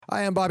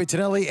I am Bobby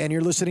Tonelli, and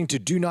you're listening to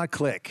Do Not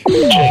Click.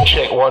 Check,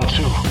 check, 1, 2.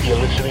 You're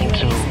listening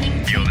to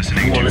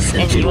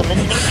Do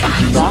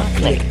Not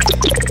Click.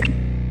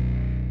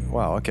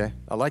 Wow, okay.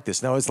 I like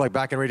this. Now it's like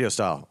back in radio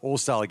style. Old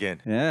style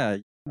again. Yeah.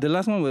 The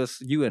last one was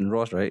you and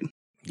Ross, right?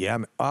 Yeah.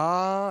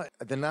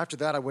 Then after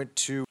that, I went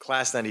to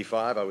Class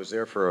 95. I was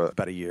there for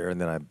about a year, and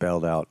then I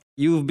bailed out.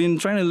 You've been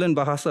trying to learn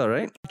Bahasa,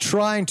 right?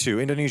 Trying to,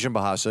 Indonesian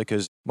Bahasa,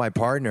 because my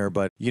partner,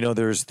 but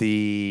there's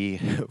the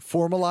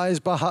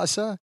formalized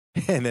Bahasa,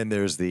 and then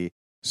there's the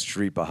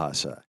street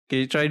Bahasa. Can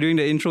you try doing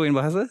the intro in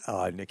Bahasa? Oh,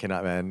 I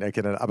cannot, man. I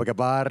cannot. Apa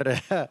kabar?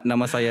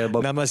 Nama saya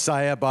Bob. Nama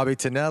saya Bobby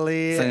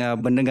Tonelli. Saya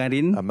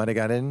mendengarin.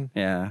 Mendengarin.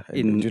 Yeah.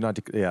 Do not,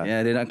 yeah.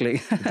 Yeah, do not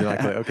click. Do not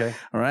click, okay.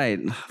 All right.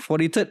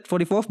 43rd,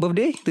 44th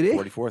birthday today?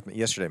 44th,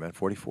 yesterday, man.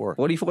 44.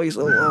 44 years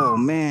old. Oh,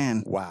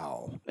 man.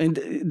 Wow. And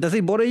does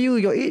it bother you,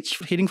 your age,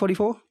 hitting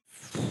 44?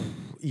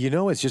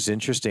 It's just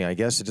interesting. I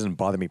guess it doesn't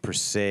bother me per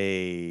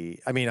se.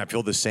 I mean, I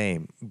feel the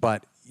same.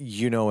 But,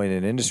 in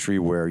an industry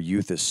where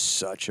youth is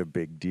such a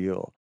big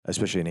deal,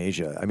 especially in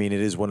Asia, I mean,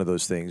 it is one of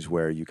those things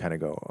where you kind of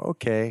go,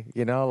 okay,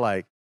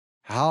 like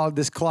how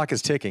this clock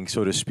is ticking,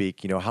 so to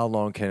speak, how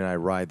long can I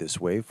ride this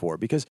wave for?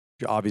 Because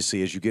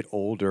obviously, as you get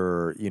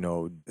older,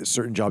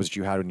 certain jobs that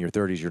you had in your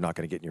 30s, you're not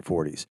going to get in your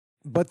 40s.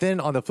 But then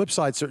on the flip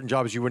side, certain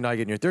jobs you would not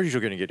get in your 30s, you're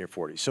going to get in your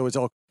 40s. So it's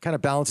all kind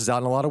of balances out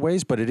in a lot of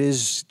ways, but it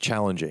is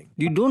challenging.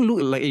 You don't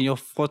look like in your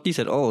 40s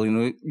at all,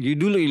 You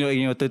do look in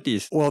your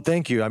 30s. Well,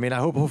 thank you. I mean,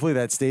 hopefully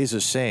that stays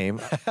the same.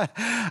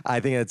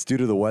 I think that's due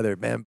to the weather,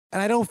 man.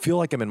 And I don't feel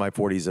like I'm in my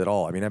 40s at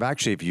all. I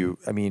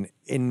mean,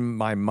 in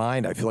my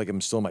mind, I feel like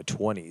I'm still in my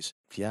 20s.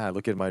 Yeah, I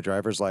look at my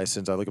driver's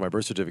license, I look at my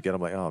birth certificate,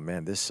 I'm like, oh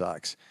man, this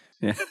sucks.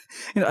 Yeah.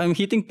 I'm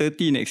hitting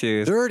 30 next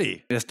year.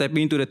 30?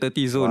 Stepping into the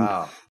 30 zone.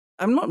 Wow.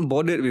 I'm not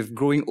bothered with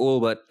growing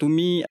old, but to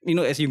me,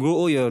 as you grow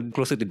old, you're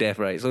closer to death,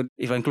 right? So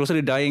if I'm closer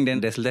to dying,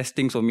 then there's less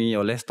things for me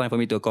or less time for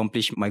me to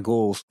accomplish my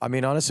goals. I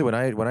mean, honestly, when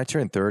I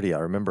turned 30, I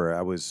remember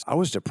I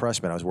was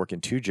depressed, man. I was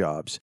working 2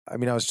 jobs. I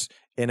mean, I was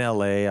in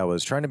LA. I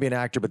was trying to be an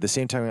actor, but at the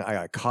same time, I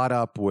got caught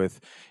up with,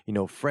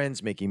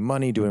 friends making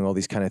money, doing all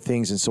these kind of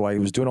things. And so I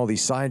was doing all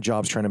these side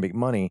jobs trying to make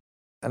money.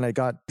 And I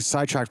got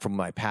sidetracked from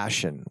my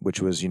passion,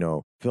 which was,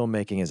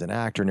 filmmaking as an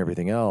actor and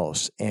everything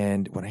else.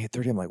 And when I hit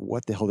 30, I'm like,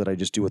 what the hell did I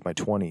just do with my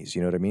 20s?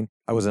 You know what I mean?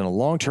 I was in a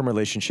long-term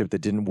relationship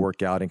that didn't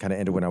work out and kind of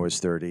ended when I was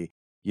 30.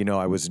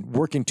 I was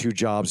working 2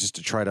 jobs just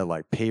to try to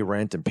like pay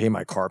rent and pay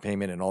my car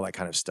payment and all that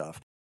kind of stuff.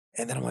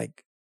 And then I'm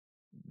like,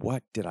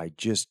 what did I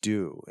just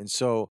do? And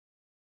so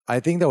I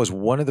think that was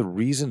one of the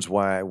reasons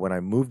why when I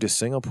moved to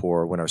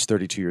Singapore, when I was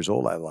 32 years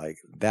old,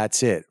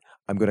 that's it.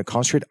 I'm going to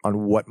concentrate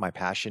on what my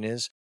passion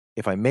is.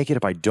 If I make it,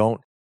 if I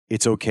don't,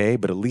 it's okay.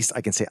 But at least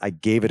I can say I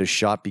gave it a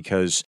shot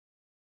because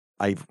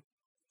I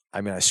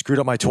screwed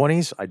up my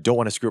 20s. I don't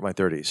want to screw up my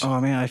 30s. Oh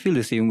man, I feel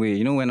the same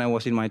way. When I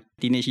was in my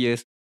teenage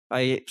years,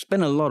 I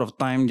spent a lot of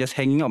time just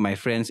hanging out with my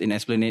friends in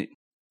Esplanade,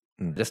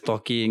 just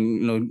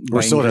talking,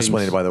 We're still in drinks.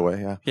 Esplanade, by the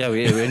way. Yeah. Yeah,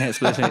 we're in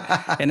Esplanade.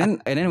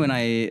 and then when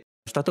I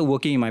started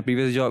working in my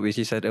previous job, which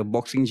is at a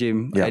boxing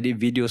gym, I did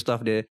video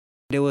stuff there.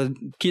 There were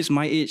kids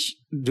my age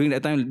during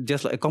that time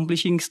just like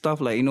accomplishing stuff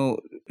like,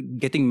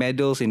 getting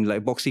medals in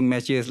like boxing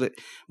matches.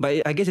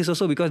 But I guess it's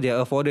also because they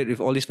are afforded with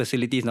all these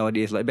facilities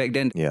nowadays. Like back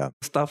then,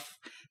 stuff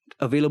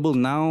available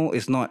now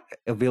is not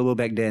available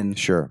back then.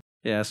 Sure.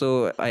 Yeah,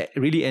 so I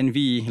really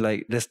envy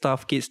like the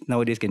stuff kids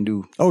nowadays can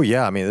do. Oh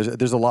yeah, I mean,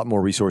 there's a lot more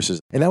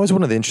resources, and that was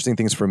one of the interesting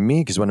things for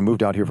me because when I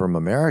moved out here from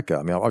America,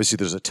 I mean, obviously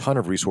there's a ton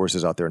of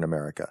resources out there in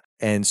America,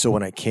 and so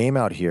when I came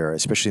out here,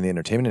 especially in the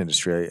entertainment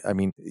industry, I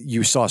mean,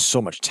 you saw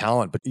so much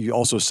talent, but you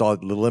also saw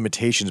the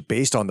limitations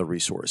based on the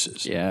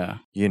resources. Yeah,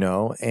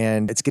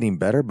 and it's getting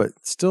better, but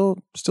still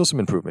some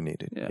improvement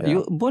needed. Yeah. You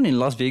were born in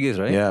Las Vegas,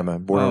 right? Yeah,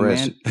 man, born and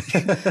raised.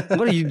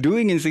 What are you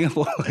doing in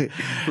Singapore?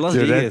 Las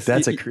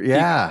Vegas. You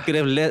could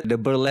have led the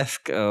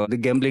burlesque, the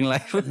gambling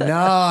life.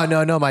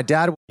 No. My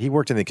dad, he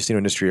worked in the casino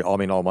industry all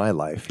my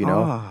life,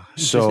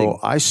 So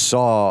I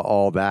saw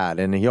all that.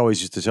 And he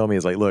always used to tell me,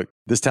 it's like, look,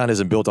 this town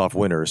isn't built off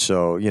winners.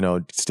 So,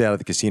 stay out of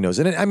the casinos.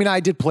 And I mean,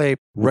 I did play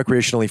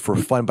recreationally for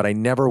fun, but I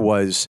never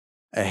was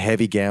a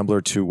heavy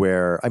gambler to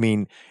where, I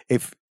mean,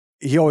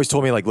 he always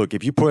told me like, look,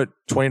 if you put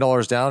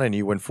 $20 down and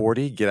you win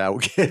 40, get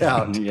out.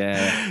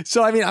 Yeah.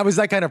 So, I mean, I was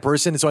that kind of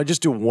person. So I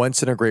just do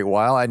once in a great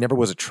while. I never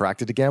was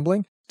attracted to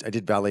gambling. I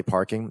did valet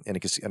parking in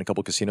a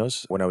couple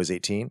casinos when I was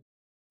 18.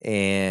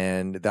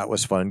 And that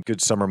was fun.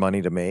 Good summer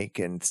money to make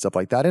and stuff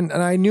like that. And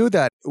I knew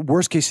that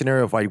worst case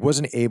scenario, if I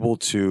wasn't able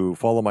to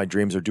follow my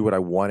dreams or do what I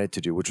wanted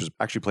to do, which was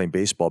actually playing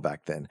baseball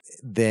back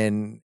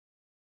then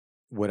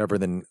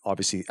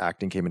obviously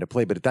acting came into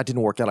play. But if that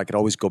didn't work out, I could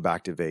always go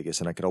back to Vegas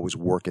and I could always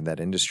work in that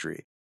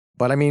industry.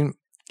 But I mean,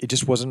 it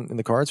just wasn't in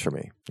the cards for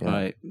me. Yeah.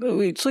 Right.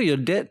 Wait, so your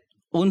dad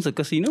owns a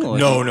casino? Or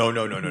No. I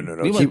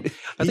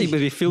thought he must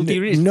be filthy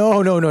rich.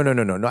 No.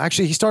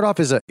 Actually, he started off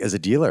as a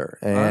dealer,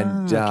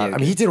 and okay. I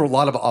mean, he did a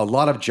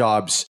lot of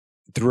jobs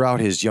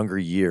throughout his younger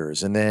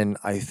years. And then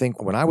I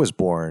think when I was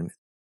born,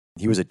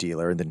 he was a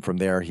dealer, and then from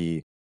there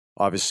he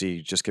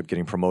obviously just kept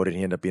getting promoted.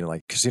 He ended up being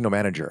like casino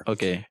manager.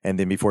 Okay. And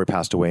then before he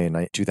passed away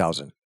in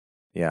 2000.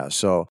 Yeah.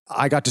 So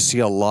I got to see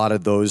a lot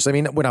of those. I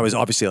mean, when I was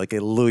obviously like a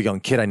little young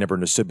kid, I never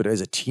understood, but as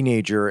a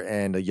teenager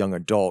and a young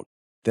adult,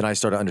 then I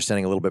started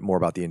understanding a little bit more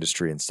about the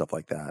industry and stuff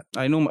like that.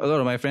 I know a lot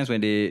of my friends,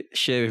 when they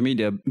share with me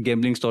their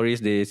gambling stories,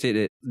 they say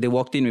that they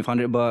walked in with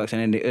 $100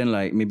 and then they earned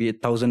like maybe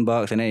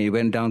 $1,000 and then it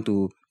went down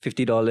to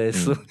 $50.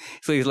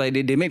 So it's like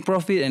they make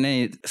profit and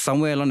then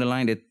somewhere along the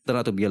line they turn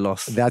out to be a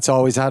loss. That's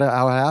always how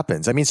it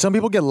happens. I mean, some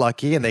people get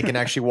lucky and they can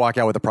actually walk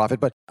out with a profit.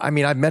 But I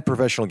mean, I've met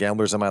professional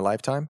gamblers in my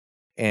lifetime.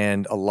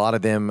 And a lot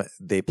of them,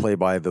 they play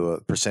by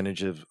the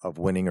percentage of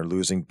winning or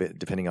losing,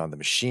 depending on the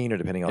machine or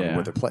depending on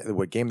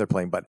what game they're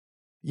playing. But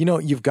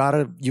you've got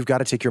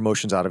to take your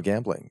emotions out of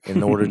gambling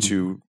in order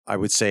to, I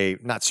would say,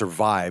 not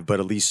survive, but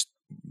at least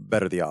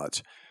better the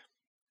odds.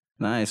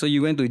 Nice. So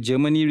you went to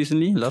Germany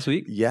recently, last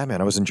week? Yeah,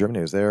 man. I was in Germany.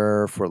 I was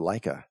there for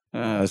Leica.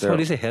 So how do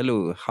you say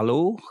hello?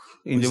 Hello?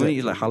 In Germany,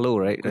 it's like hello,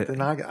 right?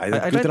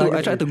 I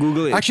tried to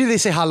Google it. Actually, they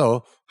say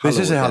hello. They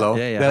say hello.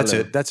 Yeah, That's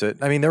hello. it. That's it.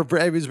 I mean,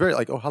 it was very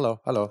like, oh,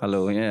 hello.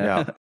 Hello,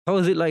 yeah. How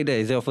was it like there?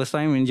 Is it your first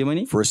time in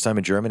Germany? First time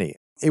in Germany.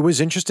 It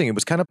was interesting. It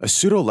was kind of a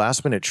pseudo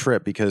last minute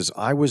trip because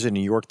I was in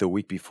New York the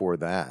week before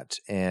that.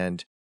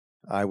 And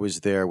I was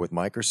there with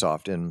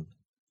Microsoft and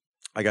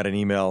I got an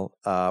email,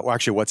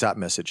 actually a WhatsApp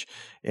message,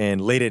 and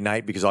late at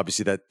night, because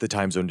obviously that the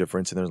time zone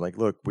difference. And they're like,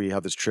 look, we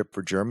have this trip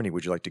for Germany.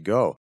 Would you like to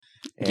go?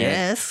 And,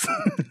 yes.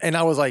 And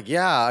I was like,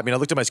 yeah. I mean, I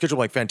looked at my schedule,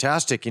 like,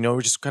 fantastic.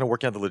 We're just kind of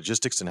working out the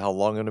logistics and how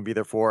long I'm going to be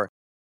there for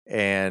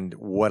and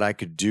what I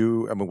could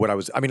do. I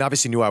mean,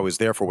 obviously knew I was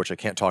there for, which I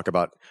can't talk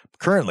about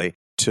currently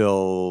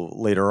till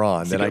later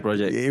on. Secret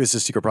project. It was a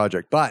secret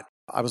project, but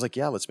I was like,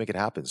 yeah, let's make it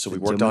happen. So we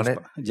worked on it.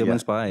 German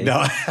spy.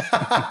 No,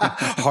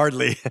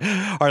 hardly.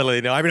 No,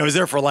 I mean, I was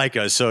there for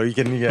Leica, so you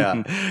can,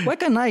 yeah. Why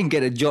can't I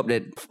get a job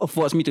that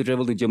affords me to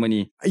travel to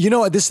Germany?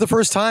 This is the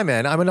first time,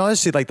 man. I mean,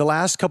 honestly, like the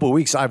last couple of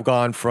weeks, I've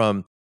gone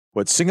from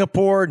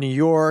Singapore, New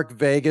York,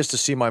 Vegas to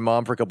see my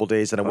mom for a couple of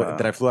days. Then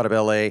I flew out of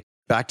LA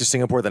back to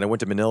Singapore. Then I went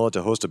to Manila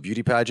to host a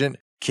beauty pageant,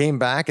 came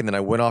back, and then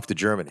I went off to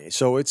Germany.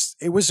 So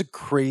it was a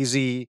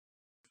crazy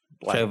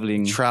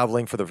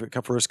traveling for the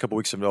first couple of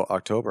weeks of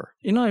October.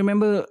 I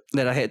remember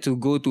that I had to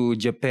go to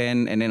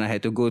Japan and then I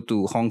had to go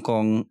to Hong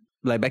Kong,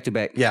 like back to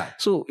back. Yeah.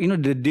 So,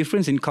 the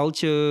difference in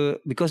culture,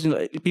 because,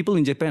 people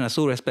in Japan are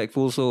so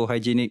respectful, so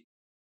hygienic.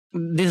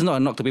 This is not a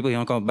knock to people in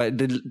Hong Kong, but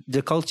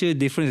the culture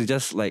difference is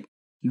just like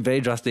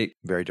very drastic.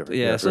 Very different.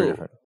 Yeah. Very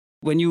different.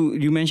 When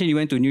you mentioned you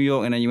went to New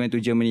York and then you went to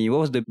Germany, what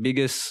was the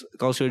biggest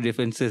cultural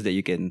differences that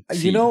you can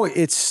see? New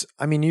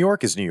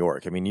York is New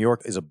York. I mean, New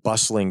York is a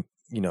bustling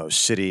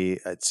city.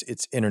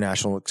 It's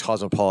international, it's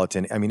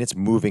cosmopolitan. I mean, it's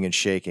moving and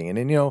shaking. And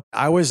then,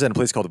 I was in a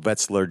place called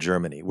Wetzlar,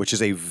 Germany, which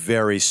is a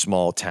very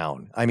small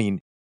town. I mean,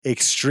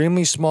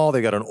 extremely small.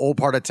 They got an old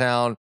part of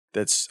town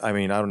that's, I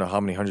mean, I don't know how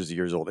many hundreds of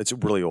years old. It's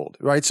really old,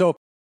 right? So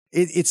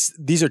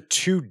these are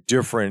two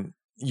different,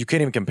 you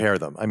can't even compare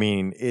them. I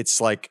mean, it's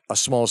like a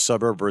small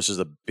suburb versus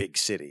a big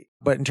city.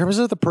 But in terms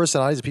of the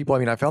personalities of people, I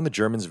mean, I found the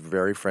Germans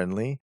very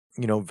friendly,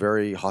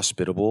 very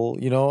hospitable,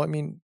 I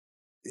mean,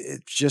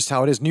 it's just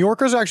how it is. New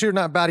Yorkers actually are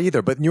not bad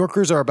either, but New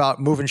Yorkers are about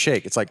move and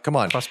shake. It's like, come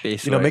on,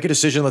 fast-paced, make a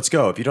decision. Let's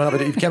go. If you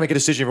if you can't make a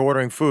decision if you're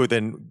ordering food,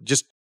 then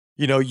just,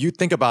 you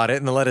think about it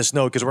and then let us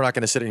know because we're not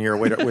going to sit in here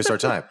and waste our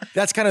time.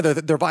 That's kind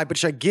of their vibe,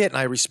 which I get and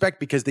I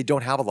respect because they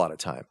don't have a lot of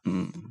time.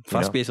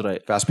 Fast-paced,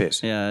 right?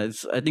 Fast-paced. Yeah,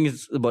 I think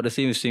it's about the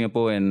same as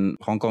Singapore and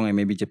Hong Kong and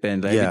maybe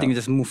Japan. Like everything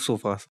just moves so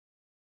fast.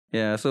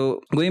 Yeah,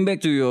 so going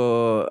back to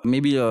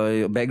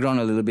your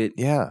background a little bit.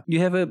 Yeah. You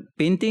have a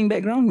painting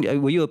background?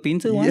 Were you a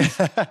painter once?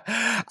 Yeah.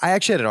 I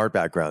actually had an art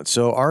background.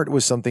 So art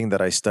was something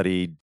that I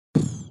studied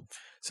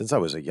since I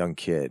was a young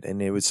kid.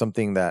 And it was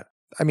something that,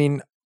 I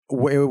mean, it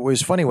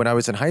was funny. When I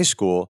was in high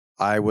school,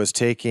 I was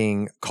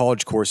taking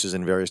college courses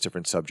in various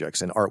different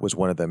subjects and art was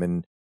one of them.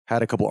 And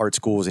had a couple art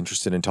schools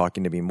interested in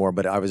talking to me more,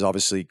 but I was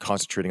obviously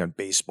concentrating on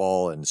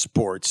baseball and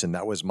sports, and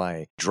that was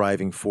my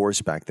driving force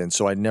back then.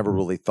 So I never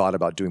really thought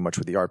about doing much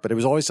with the art, but it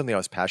was always something I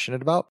was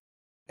passionate about.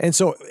 And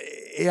so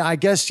I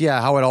guess,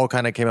 how it all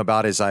kind of came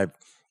about is I've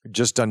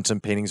just done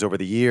some paintings over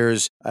the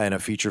years and a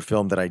feature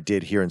film that I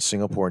did here in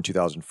Singapore in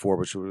 2004,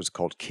 which was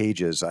called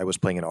Cages. I was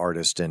playing an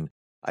artist and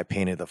I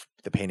painted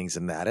the paintings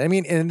in that. I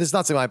mean, and it's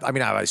not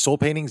something I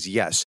sold paintings.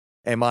 Yes.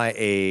 Am I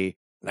an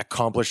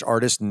accomplished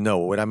artist? No.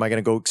 When am I going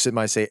to go sit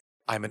and say,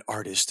 I'm an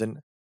artist? And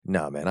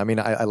no, man. I mean,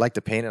 I like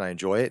to paint and I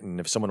enjoy it. And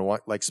if someone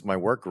likes my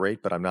work,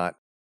 great, but I'm not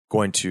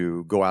going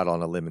to go out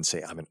on a limb and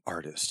say, I'm an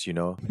artist,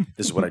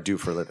 This is what I do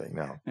for a living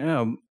now.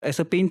 Yeah. As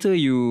a painter,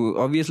 you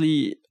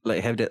obviously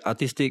have that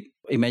artistic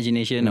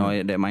imagination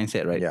or that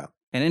mindset, right? Yeah.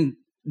 And then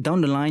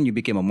down the line, you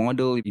became a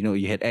model,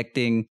 you had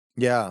acting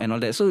and all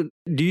that. So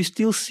do you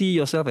still see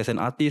yourself as an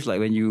artist, like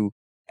when you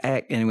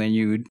act and when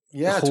you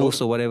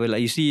host or whatever,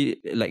 like you see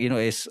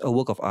as a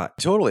work of art?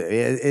 Totally.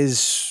 It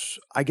is,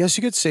 I guess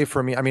you could say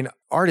for me, I mean,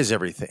 art is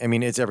everything. I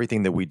mean, it's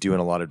everything that we do in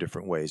a lot of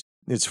different ways.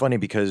 It's funny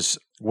because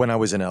when I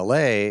was in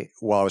LA,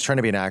 while I was trying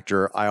to be an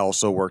actor, I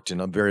also worked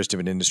in various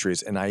different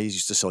industries, and I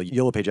used to sell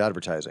Yellow Page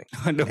advertising.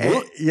 The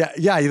book?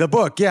 Yeah, the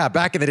book. Yeah,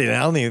 back in the day, I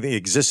don't think it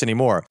exists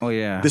anymore. Oh,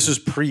 yeah. This was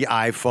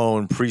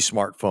pre-iPhone,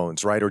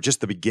 pre-smartphones, right? Or just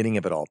the beginning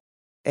of it all.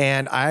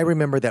 And I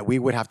remember that we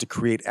would have to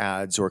create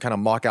ads or kind of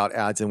mock out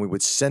ads, and we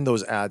would send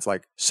those ads,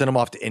 like send them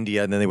off to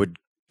India, and then they would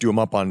do them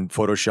up on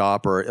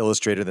Photoshop or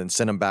Illustrator, then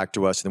send them back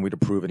to us, and then we'd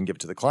approve it and give it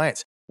to the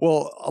clients.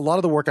 Well, a lot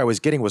of the work I was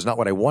getting was not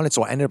what I wanted,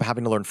 so I ended up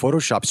having to learn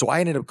Photoshop. So I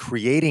ended up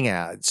creating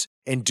ads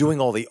and doing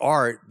all the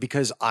art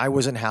because I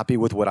wasn't happy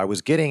with what I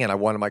was getting, and I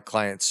wanted my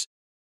clients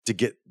to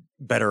get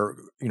better,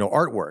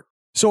 artwork.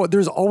 So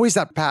there's always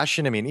that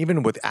passion. I mean,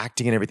 even with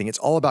acting and everything, it's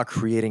all about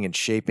creating and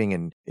shaping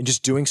and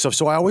just doing stuff.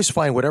 So I always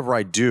find whatever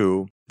I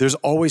do, there's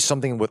always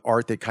something with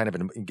art that kind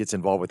of gets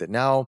involved with it.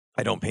 Now,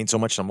 I don't paint so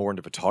much. I'm more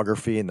into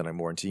photography, and then I'm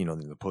more into,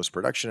 the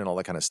post-production and all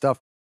that kind of stuff.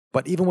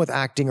 But even with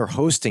acting or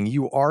hosting,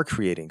 you are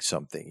creating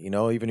something,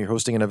 even you're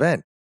hosting an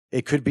event.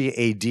 It could be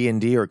a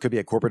D&D or it could be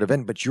a corporate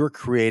event, but you're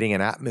creating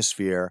an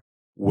atmosphere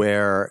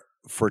where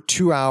for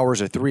 2 hours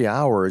or 3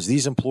 hours,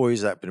 these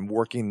employees that have been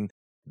working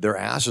their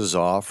asses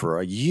off for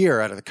a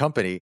year out of the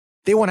company,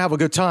 they want to have a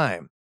good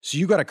time. So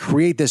you got to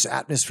create this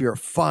atmosphere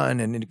of fun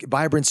and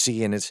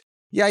vibrancy. And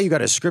you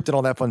got a script and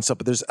all that fun stuff,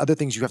 but there's other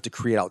things you have to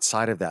create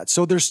outside of that.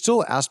 So there's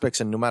still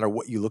aspects, and no matter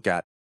what you look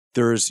at,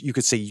 you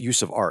could say,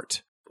 use of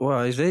art.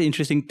 Wow, it's a very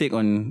interesting take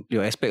on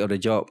your aspect of the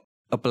job,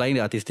 applying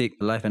the artistic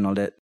life and all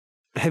that.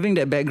 Having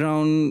that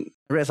background,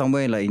 I read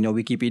somewhere like in your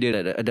Wikipedia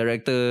that a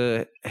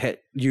director had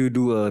you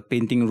do a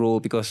painting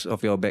role because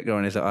of your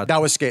background as an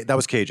artist. That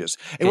was Cage's.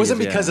 It wasn't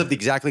because of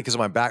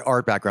my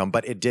art background,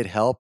 but it did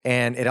help.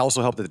 And it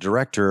also helped the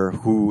director,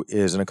 who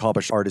is an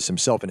accomplished artist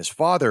himself, and his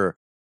father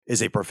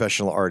is a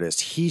professional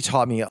artist. He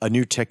taught me a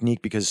new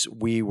technique because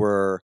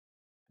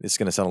it's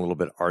going to sound a little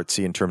bit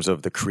artsy in terms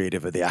of the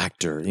creative of the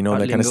actor, and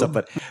that kind of stuff.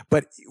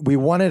 But we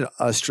wanted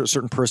a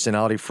certain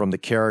personality from the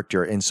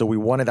character. And so we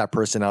wanted that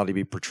personality to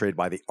be portrayed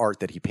by the art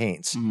that he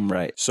paints.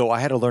 Right. So I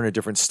had to learn a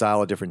different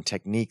style, a different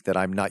technique that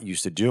I'm not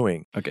used to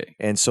doing. Okay.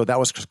 And so that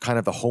was kind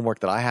of the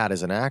homework that I had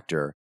as an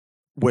actor,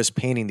 was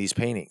painting these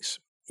paintings,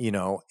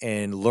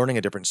 and learning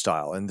a different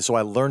style. And so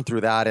I learned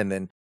through that. And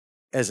then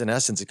in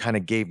essence, it kind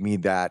of gave me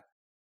that,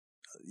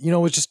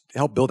 it just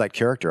helped build that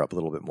character up a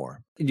little bit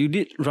more. You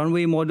did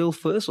runway model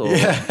first, or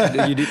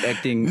you did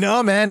acting?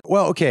 No, man.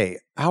 Well, okay.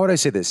 How would I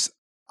say this?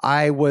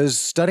 I was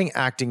studying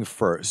acting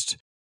first.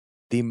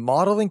 The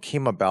modeling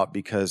came about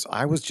because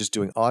I was just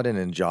doing odd and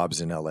end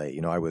jobs in LA.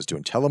 I was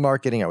doing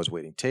telemarketing. I was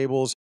waiting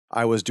tables.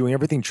 I was doing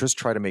everything just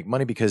to try to make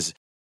money, because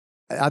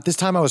at this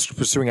time I was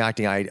pursuing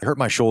acting. I hurt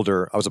my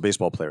shoulder. I was a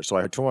baseball player. So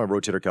I tore my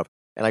rotator cuff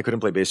and I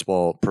couldn't play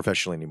baseball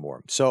professionally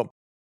anymore. So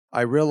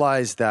I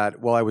realized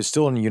that while I was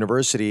still in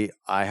university,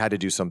 I had to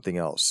do something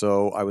else.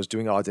 So I was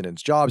doing odds and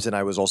ends jobs, and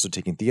I was also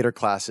taking theater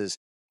classes.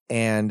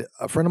 And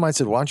a friend of mine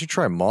said, why don't you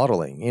try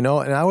modeling? And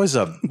I was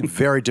a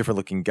very different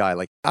looking guy.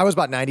 Like, I was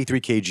about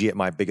 93 kg at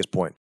my biggest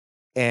point.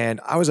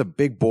 And I was a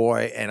big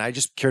boy, and I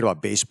just cared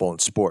about baseball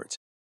and sports.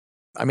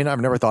 I mean,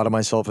 I've never thought of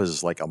myself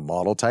as like a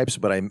model types,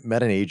 but I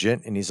met an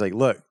agent, and he's like,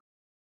 look,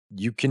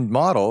 you can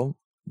model,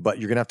 but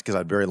you're going to have to, because I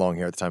had very long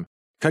hair at the time,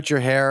 cut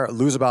your hair,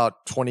 lose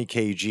about 20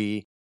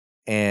 kg,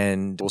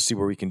 and we'll see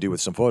what we can do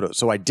with some photos.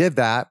 So I did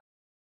that.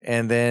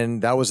 And then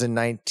that was in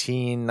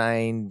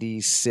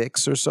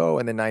 1996 or so.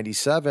 And then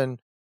 97,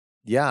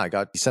 I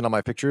got sent on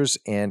my pictures,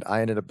 and I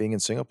ended up being in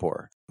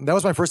Singapore. And that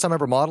was my first time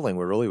ever modeling.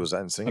 Where really was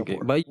that in Singapore.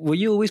 Okay. But were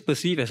you always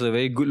perceived as a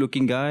very good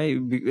looking guy,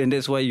 and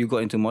that's why you got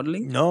into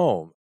modeling?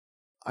 No.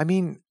 I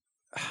mean,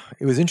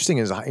 it was interesting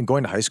in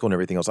going to high school and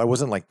everything else. I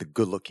wasn't like the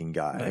good looking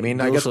guy. I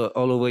mean, I guess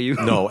all over you.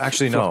 No,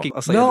 actually, no.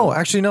 No.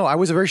 I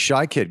was a very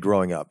shy kid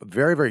growing up.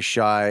 Very, very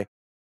shy.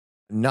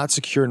 Not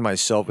secure in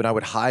myself, and I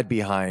would hide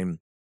behind.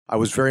 I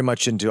was very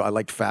much I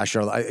liked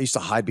fashion. I used to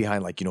hide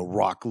behind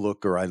rock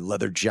look, or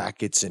leather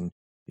jackets and,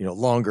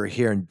 longer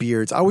hair and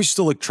beards. I always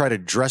still try to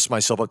dress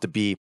myself up to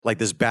be like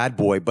this bad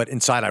boy, but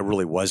inside I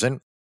really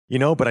wasn't,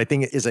 but I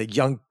think as a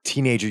young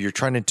teenager, you're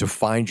trying to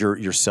find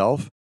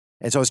yourself.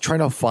 And so I was trying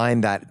to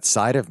find that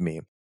side of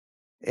me.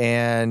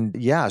 And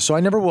so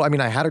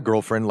I had a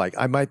girlfriend.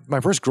 My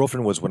first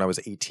girlfriend was when I was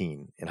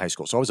 18 in high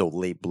school. So I was a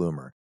late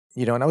bloomer.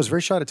 And I was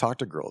very shy to talk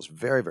to girls,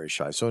 very, very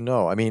shy. So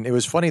no, I mean, it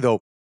was funny though.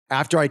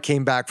 After I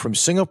came back from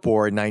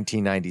Singapore in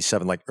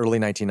 1997, like early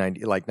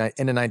 1990, like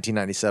end of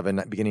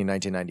 1997, beginning of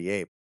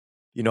 1998,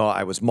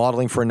 I was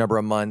modeling for a number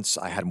of months.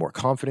 I had more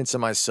confidence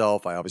in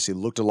myself. I obviously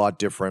looked a lot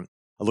different.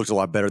 I looked a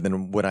lot better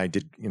than when I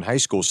did in high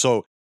school.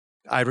 So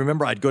I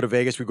remember I'd go to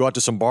Vegas. We'd go out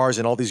to some bars,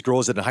 and all these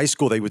girls that in high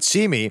school, they would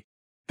see me.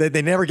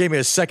 They never gave me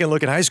a second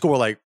look in high school, were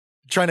like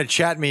trying to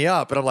chat me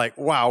up. And I'm like,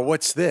 wow,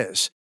 what's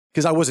this?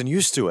 Because I wasn't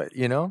used to it,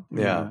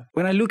 Yeah.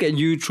 When I look at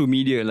you through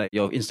media, like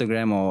your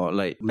Instagram or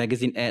like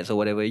magazine ads or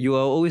whatever, you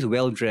are always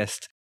well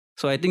dressed.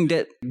 So I think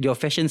that your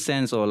fashion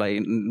sense, or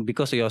like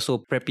because you're so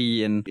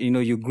preppy and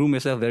you groom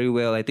yourself very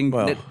well, I think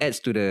that adds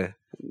to the.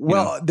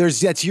 Well,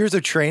 that's years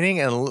of training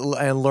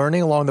and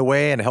learning along the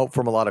way and help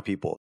from a lot of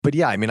people. But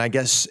yeah, I mean, I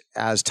guess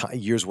as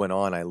years went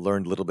on, I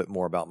learned a little bit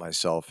more about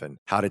myself and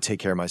how to take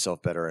care of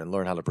myself better and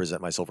learn how to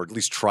present myself, or at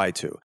least try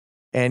to.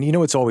 And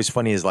what's always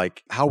funny is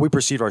like how we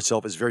perceive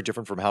ourselves is very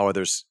different from how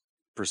others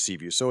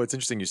perceive you. So it's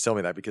interesting you tell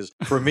me that, because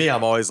for me,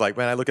 I'm always like,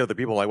 man, I look at other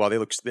people like, wow, they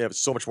have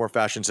so much more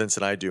fashion sense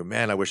than I do.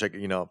 Man, I wish I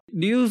could, Do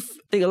you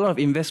take a lot of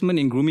investment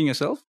in grooming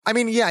yourself? I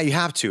mean, yeah, you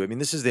have to. I mean,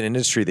 this is an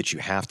industry that you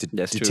have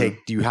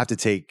to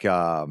take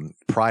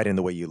pride in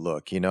the way you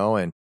look,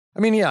 and I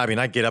mean, yeah,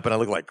 I get up and I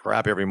look like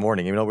crap every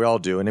morning, we all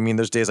do. And I mean,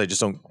 there's days I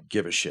just don't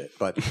give a shit,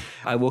 but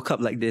I woke up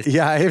like this.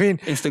 Yeah, I mean,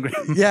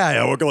 Instagram. Yeah,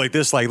 I woke up like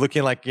this, like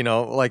looking like,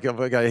 like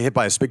I got hit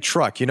by a big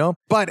truck,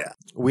 but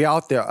we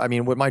out there. I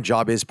mean, what my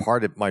job is,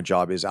 part of my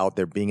job is out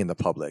there being in the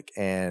public,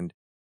 and,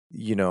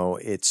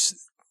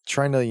 it's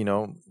trying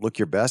to, look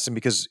your best. And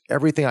because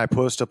everything I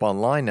post up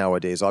online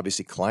nowadays,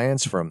 obviously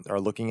clients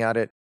are looking at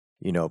it,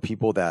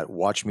 people that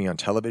watch me on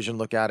television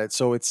look at it.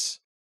 So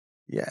it's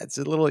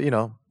a little,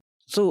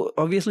 So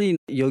obviously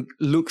your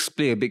looks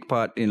play a big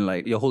part in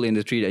like your whole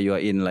industry that you are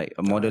in, like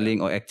modeling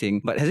or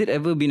acting. But has it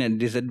ever been a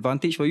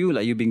disadvantage for you?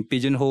 Like you being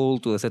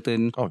pigeonholed to a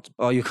certain,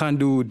 or you can't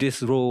do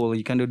this role,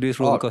 you can't do this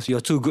role because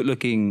you're too good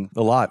looking?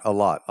 A lot.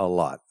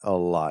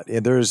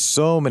 And there's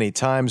so many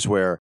times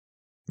where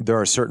there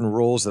are certain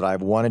roles that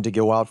I've wanted to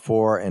go out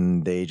for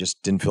and they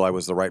just didn't feel I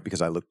was the right,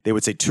 because they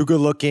would say too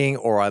good looking,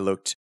 or I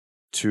looked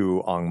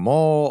too ang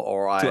mo,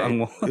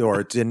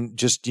 or didn't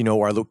just,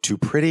 or I looked too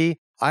pretty.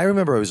 I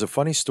remember it was a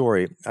funny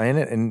story.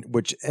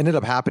 Which ended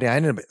up happening. I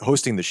ended up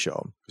hosting the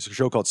show. It was a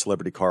show called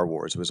Celebrity Car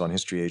Wars. It was on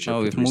History Asia.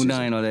 Oh, with Muna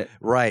and all that.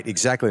 Right,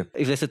 exactly.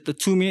 If there's a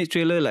 2-minute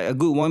trailer, like a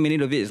good 1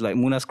 minute of it is like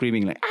Muna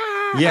screaming like,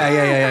 ah!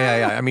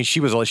 Yeah. I mean, she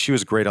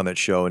was great on that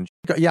show. And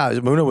yeah,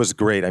 Muna was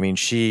great. I mean,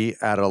 she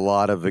added a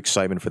lot of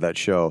excitement for that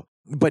show.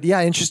 But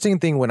yeah, interesting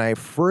thing, when I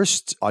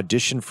first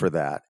auditioned for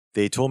that,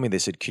 they told me, they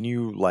said, can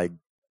you like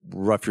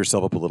rough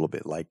yourself up a little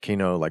bit, like,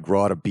 like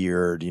grow out a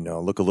beard,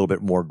 look a little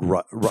bit more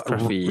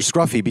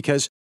scruffy,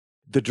 because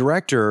the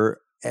director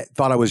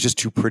thought I was just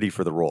too pretty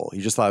for the role.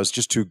 He just thought I was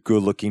just too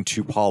good looking,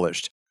 too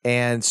polished.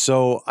 And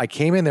so I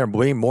came in there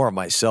way more of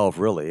myself,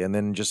 really. And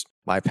then just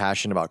my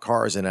passion about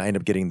cars, and I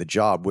ended up getting the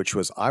job,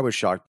 I was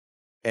shocked.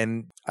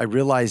 And I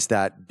realized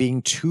that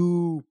being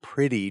too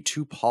pretty,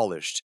 too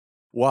polished,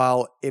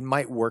 while it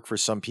might work for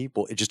some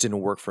people, it just didn't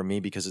work for me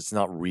because it's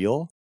not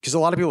real. Because a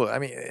lot of people, I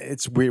mean,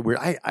 it's weird.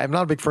 I'm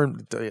not a big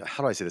fan.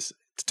 How do I say this?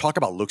 To talk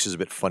about looks is a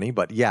bit funny,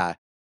 but yeah.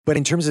 But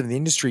in terms of the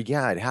industry,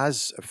 yeah, it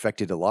has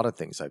affected a lot of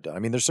things I've done. I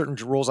mean, there's certain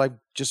roles I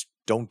just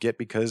don't get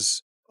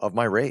because of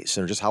my race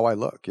and just how I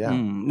look. Yeah.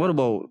 What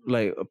about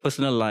like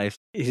personal life?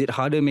 Is it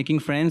harder making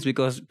friends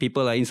because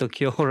people are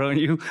insecure around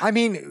you? I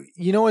mean,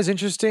 what's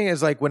interesting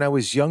is like when I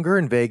was younger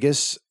in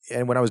Vegas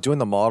and when I was doing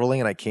the modeling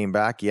and I came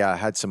back, yeah, I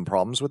had some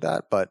problems with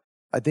that. But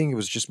I think it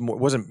was just more, it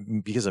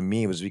wasn't because of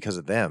me, it was because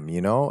of them,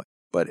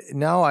 But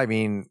now, I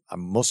mean,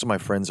 most of my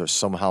friends are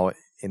somehow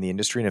in the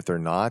industry. And if they're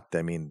not,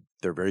 I mean,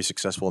 they're very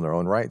successful in their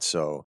own right.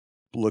 So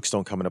looks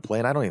don't come into play.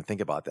 And I don't even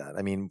think about that.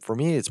 I mean, for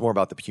me, it's more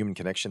about the human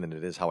connection than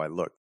it is how I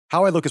look.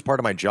 How I look is part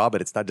of my job,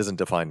 but that doesn't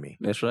define me.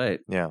 That's right.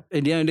 Yeah.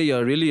 At the end of the day,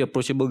 you're a really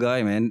approachable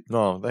guy, man.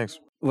 No, thanks.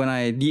 When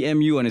I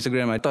DM you on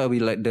Instagram, I thought I'd be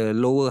like the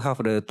lower half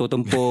of the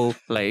totem pole,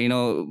 like,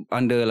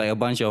 under like a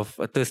bunch of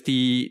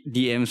thirsty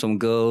DMs from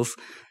girls.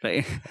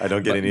 Like, I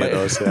don't get any of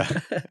those, yeah.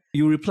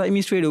 You replied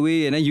me straight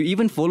away, and then you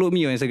even followed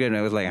me on Instagram. And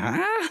I was like,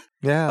 huh?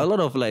 Yeah. A lot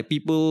of like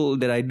people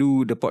that I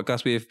do the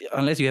podcast with,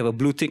 unless you have a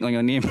blue tick on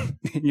your name,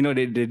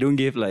 they don't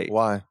give like...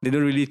 Why? They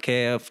don't really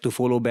care to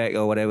follow back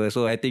or whatever.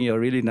 So I think you're a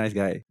really nice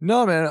guy.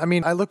 No, man. I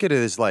mean, I look at it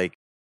as like,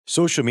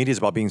 social media is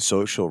about being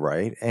social,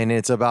 right? And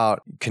it's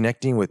about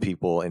connecting with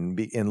people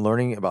and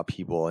learning about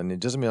people. And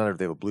it doesn't matter if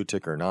they have a blue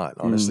tick or not,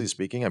 honestly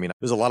speaking. I mean,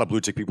 there's a lot of blue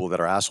tick people that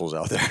are assholes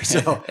out there.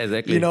 So,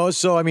 exactly.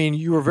 So I mean,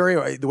 you were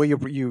the way you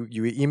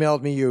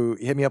emailed me, you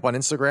hit me up on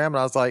Instagram, and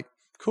I was like,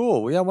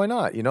 cool, yeah, why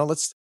not?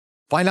 Let's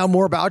find out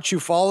more about you,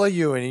 follow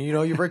you, and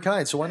you're very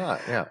kind, so why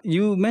not? Yeah.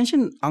 You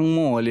mentioned ang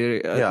mo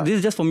earlier. This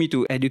is just for me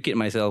to educate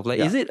myself. Like,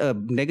 is it a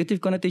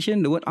negative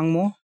connotation, the word ang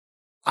mo?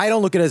 I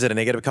don't look at it as a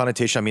negative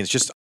connotation. I mean, it's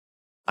just,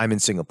 I'm in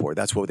Singapore.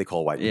 That's what they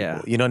call white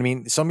people. You know what I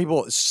mean? Some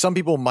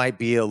people might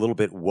be a little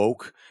bit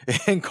woke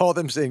and call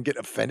them and get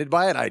offended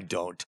by it. I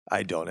don't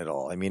at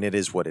all. I mean, it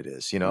is what it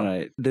is,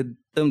 Right. The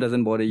term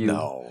doesn't bother you.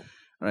 No.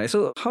 Right.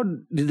 So how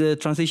did the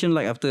transition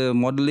like after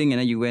modeling and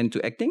then you went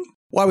to acting?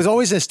 Well, I was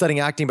always studying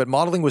acting, but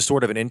modeling was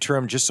sort of an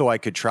interim just so I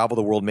could travel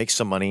the world, make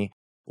some money,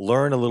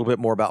 learn a little bit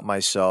more about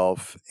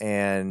myself.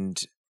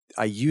 And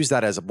I use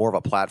that as more of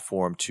a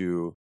platform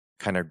to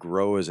kind of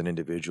grow as an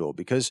individual,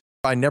 because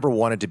I never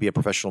wanted to be a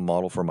professional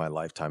model for my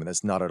lifetime. And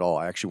that's not at all.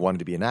 I actually wanted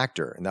to be an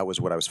actor, and that was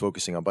what I was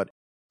focusing on. But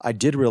I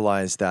did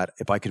realize that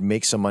if I could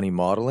make some money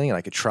modeling and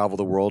I could travel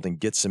the world and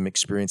get some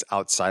experience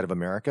outside of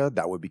America,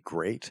 that would be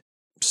great.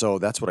 So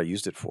that's what I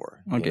used it for.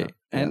 Okay.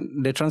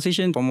 And the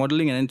transition from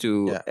modeling and then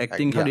to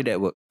acting, how did that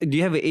work? Do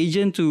you have an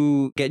agent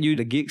to get you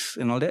the gigs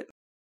and all that?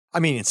 I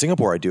mean, in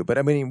Singapore, I do. But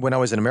I mean, when I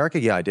was in America,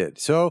 yeah, I did.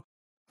 So,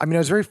 I mean, I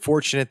was very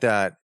fortunate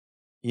that,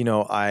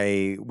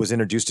 I was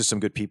introduced to some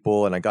good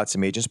people and I got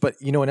some agents. But,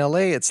 in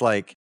LA, it's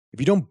like, if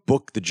you don't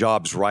book the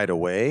jobs right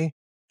away,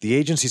 the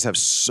agencies have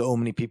so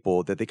many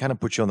people that they kind of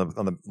put you on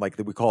the like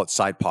we call it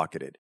side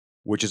pocketed,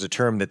 which is a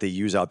term that they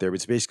use out there.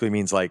 Which basically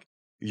means like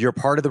you're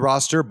part of the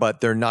roster,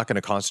 but they're not going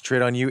to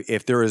concentrate on you.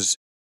 If there is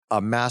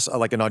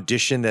like an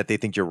audition that they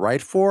think you're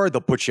right for,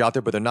 they'll put you out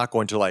there, but they're not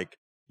going to like,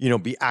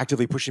 be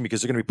actively pushing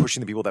because they're going to be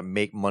pushing the people that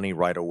make money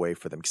right away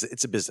for them because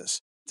it's a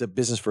business. It's a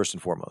business first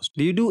and foremost.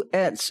 Do you do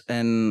ads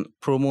and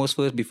promos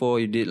first before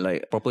you did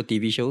like proper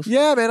TV shows?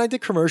 Yeah, man, I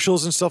did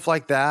commercials and stuff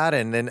like that.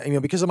 And then,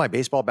 because of my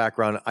baseball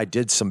background, I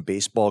did some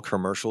baseball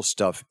commercial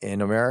stuff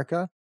in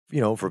America,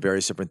 for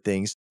various different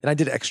things. And I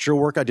did extra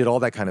work. I did all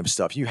that kind of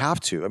stuff. You have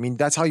to. I mean,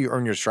 that's how you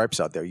earn your stripes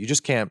out there. You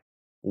just can't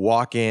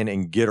walk in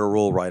and get a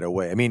role right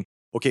away. I mean,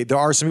 okay, there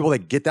are some people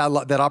that get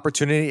that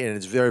opportunity and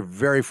it's very,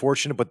 very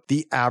fortunate, but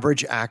the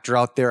average actor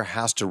out there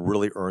has to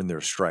really earn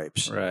their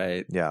stripes.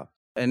 Right. Yeah.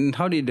 And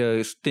how did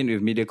the stint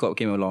with MediaCorp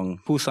came along?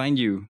 Who signed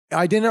you?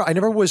 I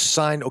never was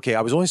signed. Okay, I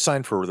was only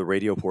signed for the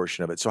radio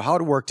portion of it. So how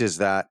it worked is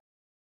that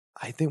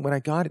I think when I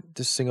got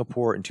to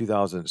Singapore in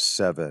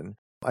 2007,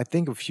 I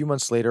think a few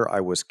months later, I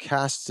was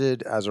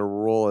casted as a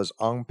role as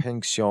Ang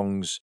Peng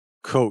Seong's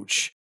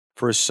coach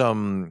for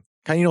some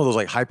kind of, those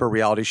like hyper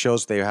reality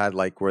shows they had,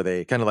 like where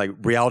they kind of like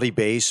reality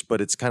based,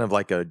 but it's kind of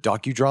like a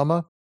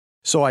docudrama.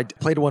 So I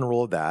played one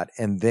role of that.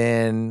 And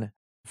then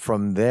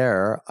from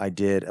there, I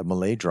did a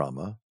Malay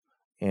drama.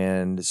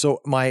 And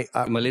so my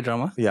Malay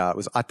drama? Yeah, it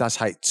was Atas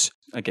Heights.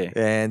 Okay.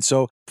 And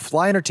so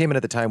Fly Entertainment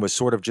at the time was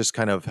sort of just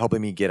kind of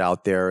helping me get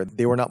out there.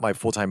 They were not my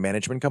full-time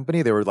management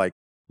company. They were like,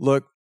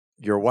 look,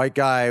 you're a white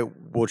guy.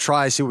 We'll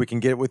try, see what we can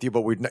get with you.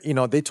 But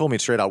they told me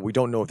straight out, we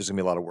don't know if there's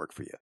gonna be a lot of work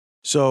for you.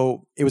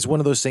 So it was one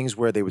of those things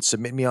where they would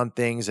submit me on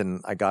things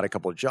and I got a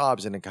couple of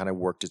jobs and it kind of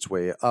worked its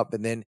way up.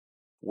 And then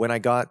when I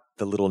got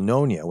the Little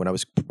Nonya, when I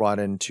was brought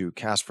in to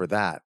cast for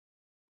that,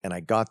 and I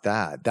got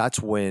that, that's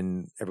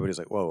when everybody's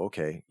like, whoa,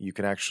 okay, you're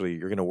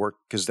going to work,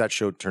 because that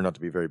show turned out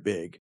to be very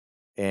big.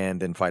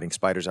 And then Fighting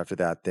Spiders after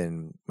that,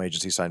 then my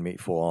agency signed me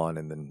full on,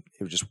 and then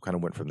it just kind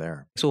of went from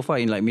there. So far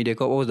in like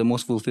MediaCorp, what was the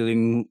most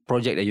fulfilling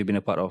project that you've been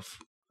a part of?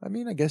 I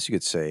mean, I guess you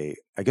could say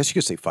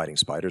Fighting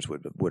Spiders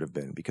would have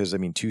been, because I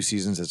mean, 2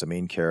 seasons as a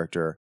main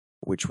character,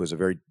 which was a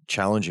very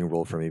challenging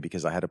role for me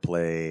because I had to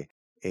play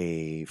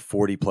a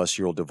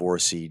 40-plus-year-old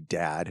divorcee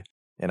dad,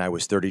 and I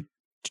was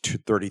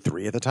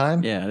 33 at the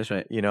time. Yeah, that's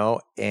right.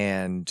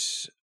 And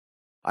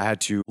I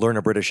had to learn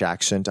a British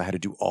accent. I had to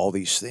do all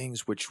these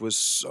things, which was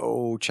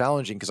so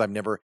challenging because I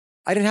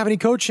didn't have any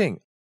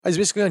coaching. I was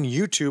basically on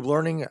YouTube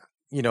learning,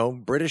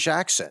 British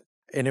accent,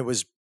 and it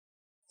was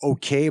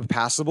okay,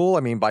 passable.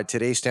 I mean, by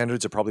today's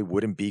standards, it probably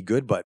wouldn't be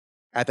good, but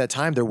at that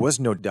time, there was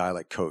no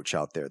dialect coach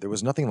out there. There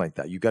was nothing like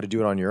that. You got to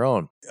do it on your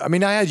own. I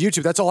mean, I had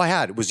YouTube. That's all I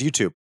had was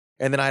YouTube.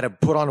 And then I had to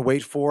put on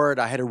weight for it.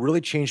 I had to really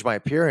change my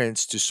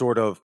appearance to sort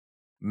of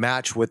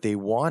match what they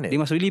wanted. They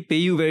must really pay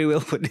you very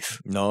well for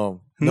this.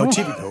 No,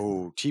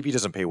 TV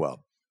doesn't pay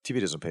well. TV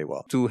doesn't pay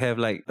well. To have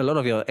like a lot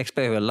of your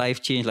aspect of your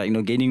life change, like,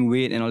 gaining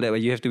weight and all that, but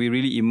you have to be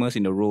really immersed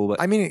in the role. But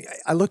I mean,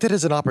 I looked at it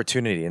as an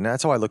opportunity, and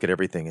that's how I look at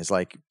everything. Is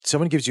like,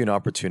 someone gives you an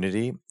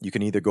opportunity, you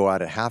can either go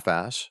out at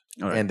half-ass,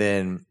 and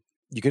then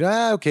you could,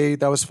 okay,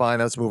 that was fine,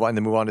 let's move on, and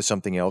then move on to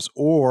something else.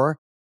 Or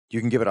you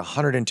can give it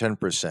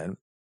 110%,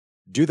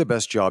 do the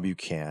best job you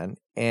can,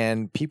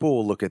 and people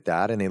will look at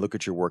that and they look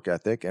at your work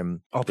ethic, and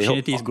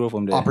opportunities grow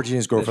from there.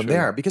 Opportunities grow from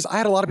there. Because I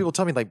had a lot of people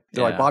tell me, like,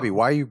 they're like, Bobby,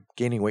 why are you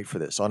gaining weight for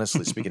this?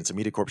 Honestly speaking, it's a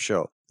MediaCorp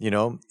show,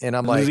 and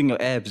I'm like, losing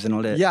your abs and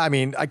all that. Yeah, I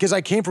mean, because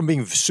I came from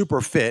being super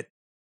fit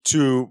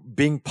to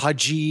being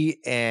pudgy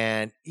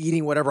and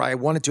eating whatever I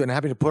wanted to and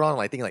having to put on,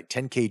 I think, like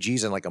 10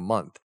 kgs in like a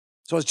month.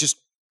 So I was just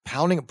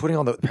putting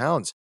on the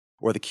pounds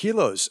or the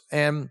kilos.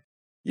 And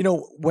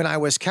when I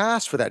was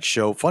cast for that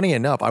show, funny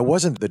enough, I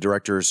wasn't the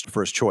director's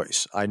first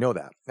choice. I know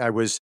that. I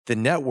was the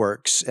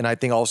network's, and I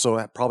think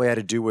also probably had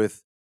to do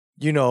with,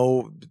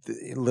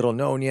 Little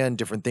Nonya and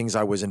different things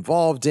I was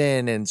involved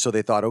in. And so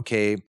they thought,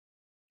 okay,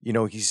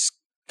 he's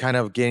kind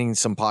of gaining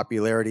some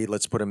popularity.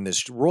 Let's put him in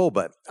this role.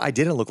 But I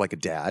didn't look like a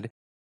dad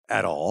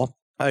at all.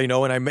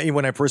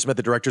 When I first met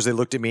the directors, they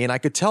looked at me and I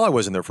could tell I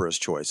wasn't their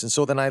first choice. And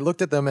so then I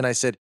looked at them and I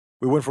said,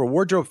 we went for a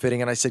wardrobe fitting,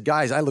 and I said,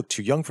 guys, I look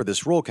too young for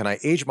this role. Can I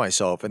age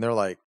myself? And they're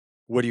like,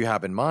 what do you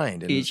have in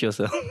mind? And, age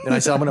yourself. And I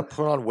said, I'm going to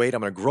put on weight.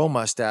 I'm going to grow a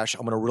mustache.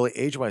 I'm going to really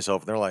age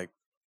myself. And they're like,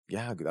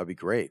 yeah, that'd be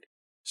great.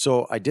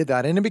 So I did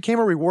that, and it became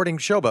a rewarding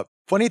show. But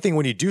funny thing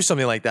when you do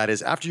something like that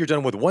is after you're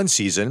done with one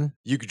season,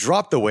 you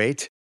drop the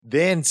weight.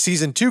 Then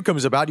season 2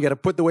 comes about. You got to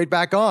put the weight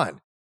back on.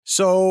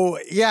 So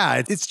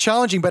yeah, it's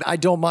challenging, but I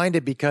don't mind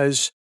it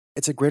because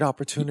it's a great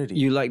opportunity.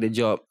 You like the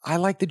job. I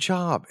like the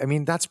job. I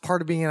mean, that's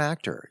part of being an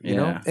actor, you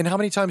know? And how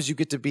many times you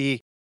get to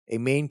be a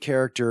main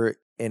character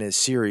in a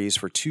series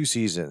for 2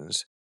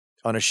 seasons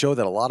on a show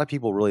that a lot of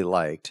people really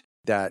liked,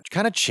 that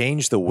kind of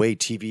changed the way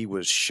TV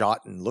was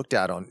shot and looked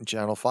at on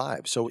Channel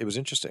 5. So it was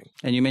interesting.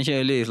 And you mentioned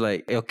earlier, it's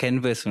like your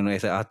canvas,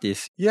 as an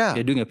artist. Yeah.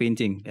 You're doing a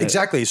painting.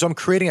 Exactly. So I'm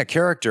creating a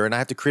character and I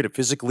have to create it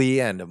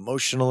physically and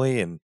emotionally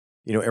and,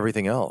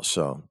 everything else.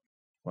 So.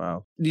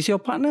 Wow. Is your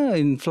partner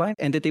in Fly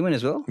Entertainment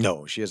as well?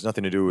 No, she has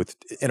nothing to do with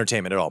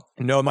entertainment at all.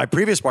 No, my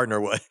previous partner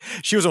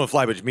she was on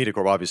Fly, but Media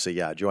Corp, obviously,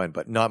 yeah, joined,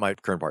 but not my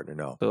current partner,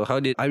 no. So how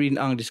did Irene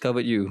Ang discover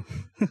you?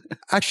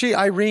 Actually,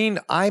 I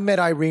met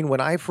Irene when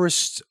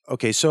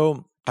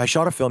so I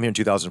shot a film here in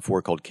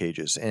 2004 called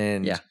Cages,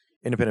 and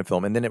independent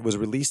film, and then it was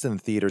released in the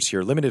theaters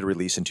here, limited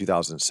release in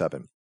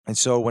 2007. And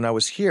so when I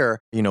was here,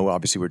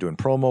 obviously we were doing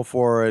promo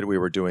for it, we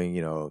were doing,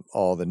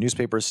 all the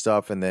newspaper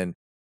stuff, and then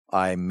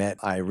I met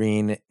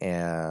Irene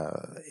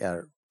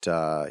I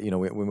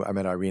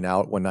met Irene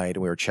out one night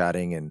and we were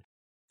chatting and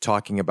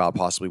talking about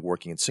possibly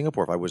working in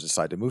Singapore if I was to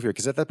decide to move here.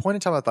 Because at that point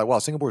in time, I thought, wow,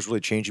 Singapore is really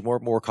changing,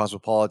 more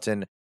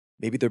cosmopolitan.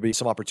 Maybe there'd be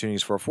some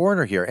opportunities for a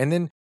foreigner here. And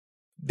then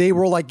they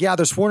were like, yeah,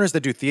 there's foreigners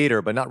that do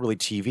theater, but not really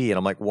TV. And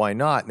I'm like, why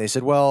not? And they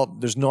said, well,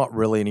 there's not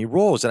really any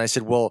roles. And I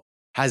said, well,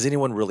 has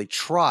anyone really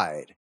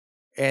tried?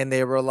 And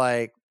they were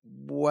like,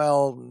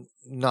 well,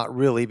 not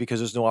really,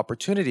 because there's no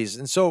opportunities.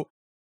 And so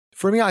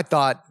for me, I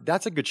thought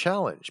that's a good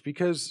challenge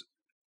because,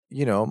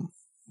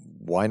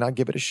 why not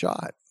give it a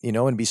shot,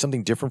 and be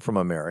something different from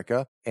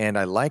America. And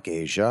I like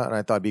Asia. And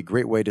I thought it'd be a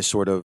great way to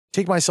sort of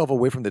take myself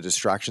away from the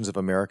distractions of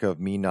America, of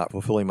me not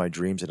fulfilling my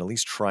dreams and at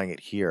least trying it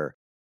here.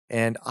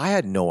 And I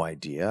had no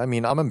idea. I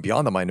mean, I'm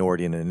beyond the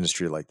minority in an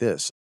industry like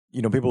this.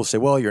 People will say,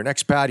 well, you're an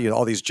expat,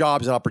 all these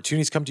jobs and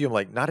opportunities come to you. I'm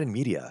like, not in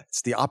media.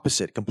 It's the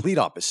opposite, complete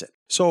opposite.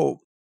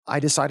 So I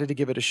decided to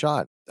give it a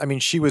shot. I mean,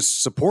 she was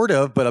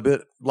supportive, but a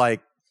bit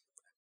like,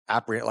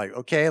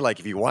 okay,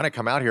 like if you want to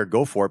come out here,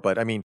 go for it. But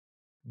I mean,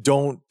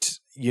 don't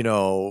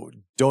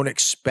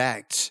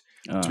expect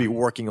to be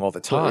working all the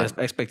time. So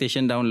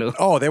expectation down low.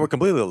 Oh, they were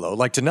completely low,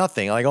 like to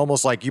nothing, like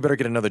almost like you better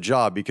get another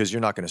job because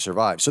you're not going to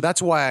survive. So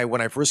that's why when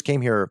I first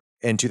came here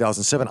in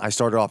 2007, I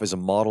started off as a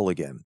model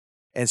again.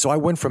 And so I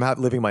went from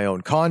living in my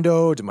own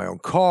condo to my own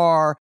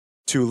car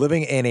to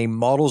living in a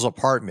model's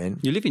apartment.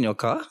 You live in your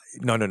car?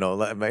 No, in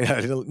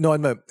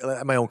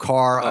my own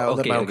car. I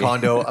live in my own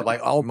condo. Like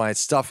all my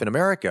stuff in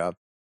America.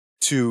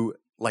 To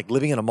like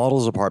living in a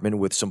model's apartment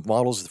with some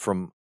models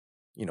from,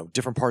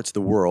 different parts of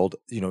the world,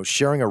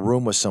 sharing a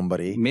room with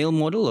somebody. Male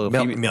model or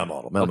male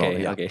model,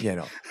 yeah. Okay.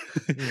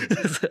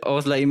 I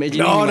was like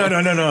imagining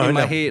in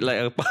my head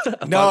like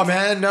no,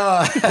 man,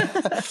 no.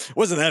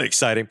 Wasn't that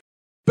exciting.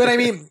 But I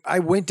mean, I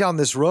went down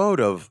this road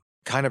of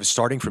kind of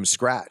starting from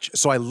scratch.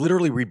 So I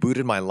literally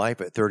rebooted my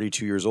life at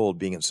 32 years old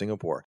being in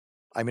Singapore.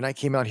 I mean, I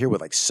came out here with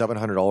like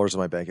 $700 in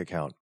my bank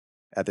account.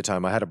 At the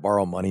time, I had to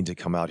borrow money to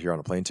come out here on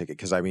a plane ticket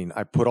because, I mean,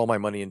 I put all my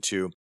money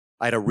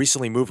I had to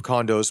recently move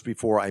condos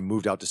before I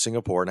moved out to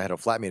Singapore, and I had a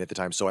flatmate at the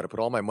time, so I had to put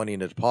all my money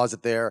in a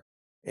deposit there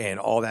and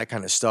all that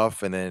kind of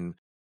stuff. And then,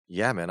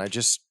 yeah, man, I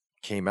just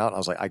came out and I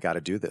was like, I got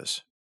to do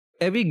this.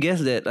 Every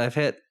guest that I've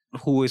had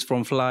who is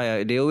from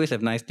Fly, they always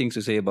have nice things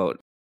to say about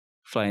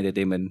Fly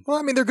Entertainment. Well,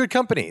 I mean, they're good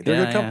company.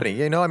 They're good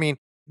company. I mean,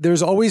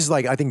 there's always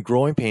I think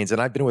growing pains, and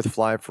I've been with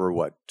Fly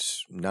for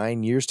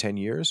 9 years, 10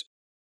 years.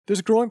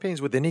 There's growing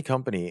pains with any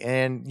company.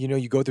 And,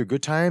 you go through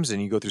good times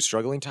and you go through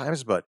struggling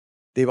times, but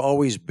they've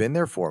always been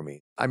there for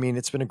me. I mean,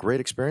 it's been a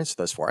great experience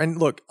thus far. And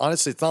look,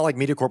 honestly, it's not like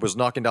MediaCorp was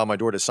knocking down my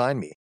door to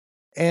sign me.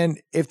 And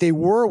if they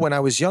were when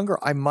I was younger,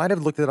 I might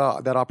have looked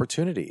at that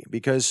opportunity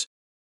because,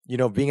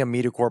 being a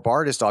MediaCorp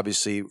artist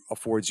obviously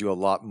affords you a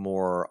lot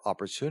more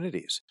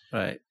opportunities.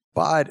 Right.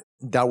 But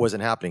that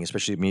wasn't happening,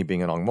 especially me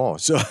being an Ang Mo.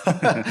 So,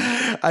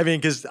 I mean,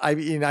 because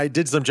I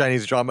did some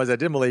Chinese dramas, I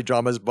did Malay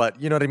dramas, but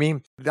you know what I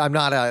mean?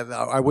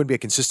 I wouldn't be a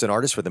consistent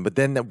artist for them. But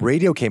then the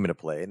radio came into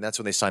play, and that's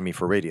when they signed me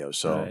for radio.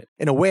 So,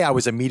 in a way, I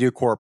was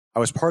I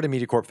was part of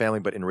MediaCorp family,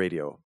 but in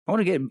radio. I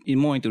want to get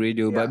more into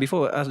radio, but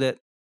before I ask that,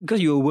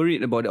 because you were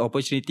worried about the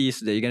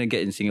opportunities that you're going to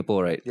get in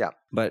Singapore, right? Yeah.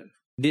 But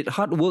did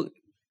hard work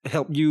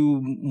help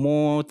you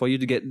more for you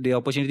to get the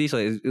opportunities, or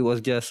it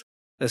was just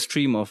a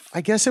stream of...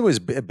 I guess it was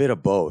a bit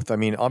of both. I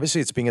mean,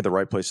 obviously it's being at the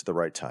right place at the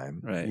right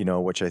time, right.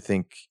 Which I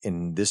think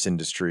in this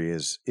industry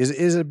is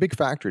a big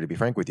factor, to be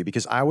frank with you,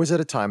 because I was at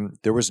a time,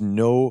 there was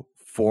no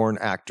foreign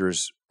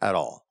actors at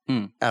all,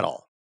 at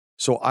all.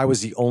 So I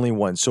was the only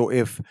one. So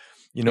if,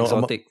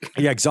 exotic.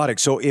 Exotic.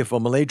 So if a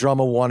Malay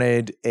drama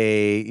wanted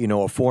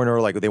a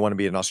foreigner, like they want to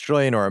be an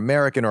Australian or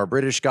American or a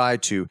British guy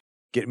to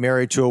get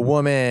married to a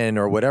woman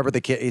or whatever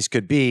the case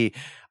could be,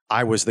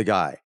 I was the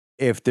guy.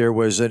 If there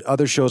was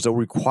other shows that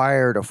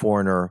required a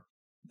foreigner,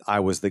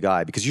 I was the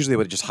guy, because usually they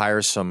would just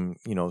hire some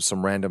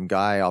random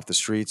guy off the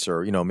streets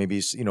or,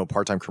 maybe,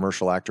 part-time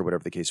commercial actor,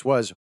 whatever the case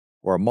was,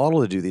 or a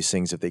model to do these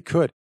things if they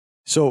could.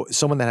 So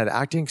someone that had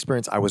acting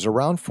experience, I was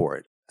around for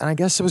it. And I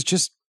guess it was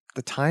just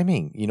the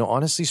timing,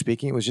 honestly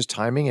speaking, it was just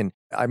timing. And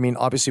I mean,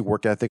 obviously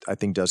work ethic, I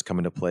think does come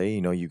into play.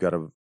 You got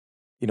to,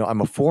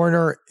 I'm a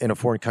foreigner in a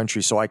foreign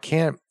country. So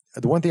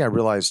the one thing I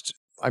realized,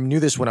 I knew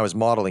this when I was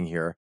modeling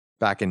here,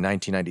 back in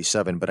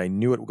 1997, but I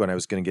knew it when I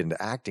was going to get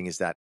into acting, is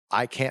that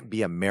I can't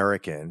be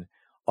American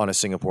on a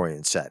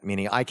Singaporean set,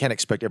 meaning I can't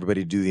expect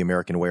everybody to do the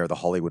American way or the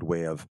Hollywood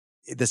way of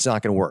that's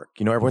not going to work.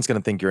 Everyone's going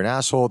to think you're an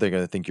asshole. They're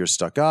going to think you're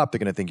stuck up. They're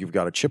going to think you've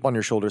got a chip on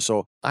your shoulder.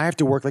 So I have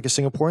to work like a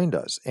Singaporean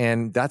does.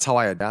 And that's how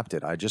I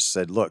adapted. I just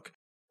said, look,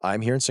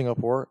 I'm here in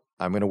Singapore.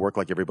 I'm going to work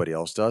like everybody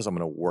else does. I'm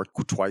going to work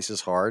twice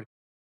as hard.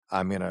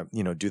 I'm going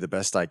to, do the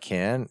best I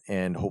can.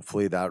 And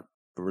hopefully that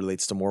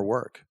relates to more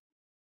work.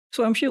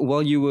 So I'm sure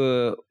while you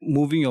were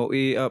moving your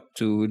way up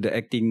to the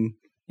acting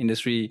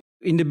industry,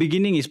 in the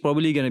beginning, it's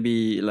probably going to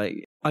be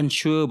like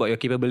unsure about your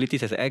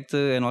capabilities as an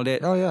actor and all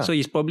that. Oh, yeah. So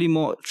it's probably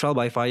more trial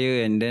by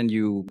fire, and then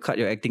you cut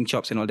your acting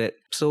chops and all that.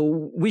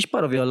 So which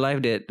part of your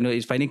life that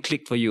is finding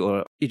clicked for you,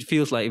 or it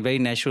feels like very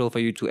natural for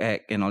you to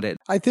act and all that?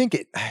 I think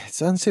it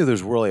doesn't say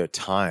there's really a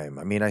time.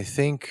 I've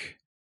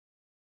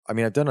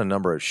done a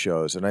number of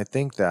shows, and I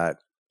think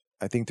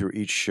through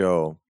each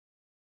show,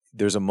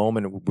 there's a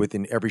moment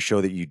within every show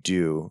that you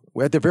do.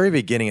 At the very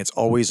beginning, it's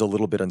always a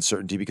little bit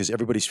uncertainty because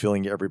everybody's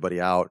feeling everybody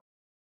out.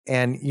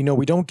 And,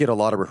 we don't get a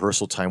lot of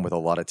rehearsal time with a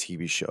lot of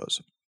TV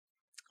shows.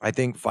 I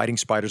think Fighting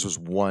Spiders was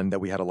one that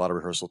we had a lot of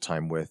rehearsal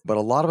time with. But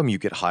a lot of them you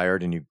get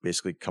hired and you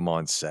basically come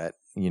on set,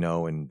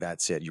 and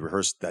that's it. You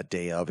rehearse that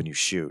day of and you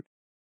shoot.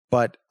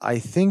 But I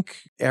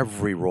think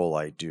every role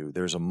I do,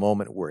 there's a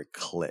moment where it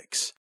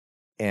clicks.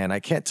 And I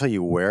can't tell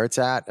you where it's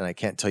at, and I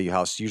can't tell you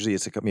how. Usually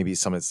it's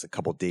it's a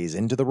couple days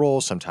into the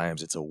role.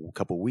 Sometimes it's a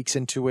couple weeks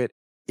into it.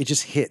 It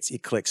just hits,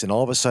 it clicks. And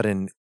all of a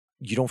sudden,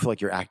 you don't feel like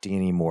you're acting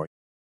anymore.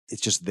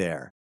 It's just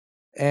there.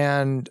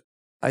 And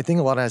I think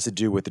a lot has to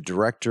do with the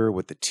director,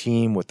 with the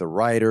team, with the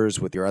writers,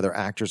 with your other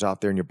actors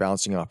out there, and you're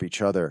bouncing off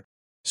each other.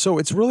 So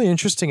it's really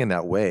interesting in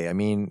that way.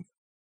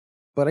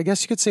 But I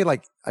guess you could say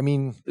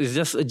it's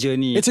just a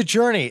journey. It's a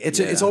journey.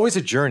 It's always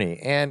a journey.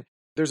 And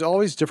there's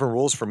always different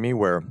roles for me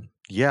where,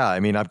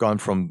 I've gone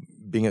from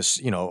being a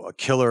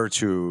killer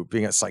to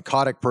being a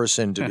psychotic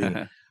person to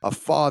being a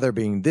father,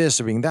 being this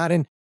or being that.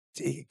 And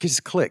it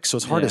just clicks. So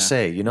it's hard to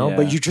say,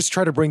 but you just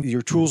try to bring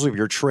your tools of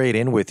your trade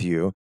in with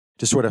you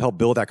to sort of help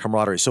build that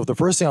camaraderie. So the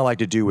first thing I like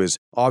to do is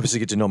obviously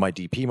get to know my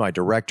DP, my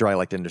director. I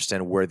like to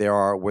understand where they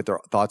are, what their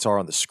thoughts are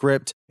on the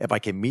script. If I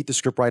can meet the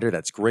scriptwriter,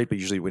 that's great, but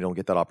usually we don't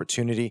get that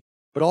opportunity.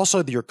 But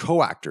also your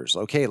co-actors,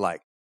 okay? Like,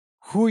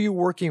 who are you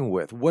working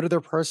with? What are their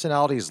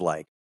personalities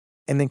like?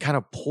 And then kind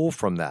of pull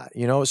from that,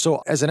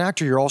 So as an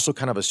actor, you're also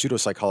kind of a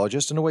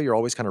pseudo-psychologist in a way. You're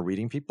always kind of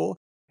reading people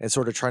and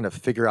sort of trying to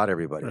figure out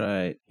everybody.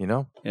 Right.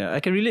 Yeah, I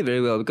can relate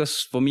very well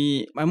because for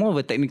me, I'm more of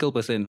a technical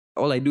person.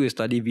 All I do is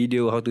study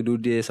video, how to do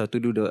this, how to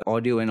do the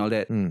audio and all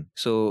that.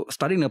 So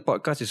starting a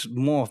podcast is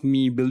more of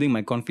me building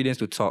my confidence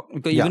to talk.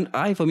 Because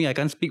I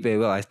can't speak very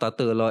well. I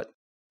stutter a lot.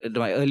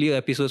 My earlier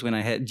episodes when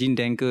I had Jean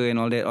Danker and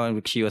all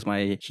that, she was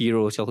my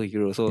childhood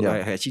hero. So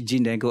I had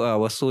Jean Danker. I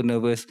was so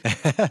nervous.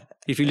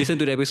 If you listen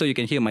to the episode, you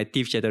can hear my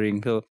teeth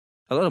chattering. So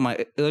a lot of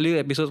my earlier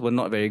episodes were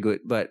not very good,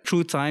 but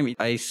through time,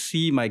 I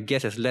see my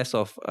guests as less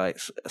of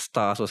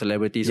stars or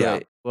celebrities. So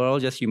we're all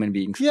just human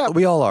beings. Yeah,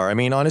 we all are.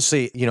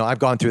 Honestly, I've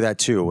gone through that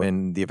too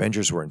when the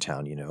Avengers were in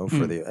town,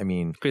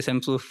 Chris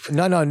Hemsworth.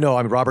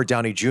 No. Robert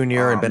Downey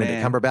Jr. and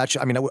Benedict Cumberbatch.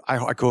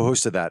 I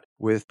co-hosted that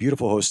with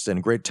beautiful hosts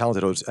and great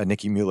talented host,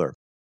 Nikki Mueller.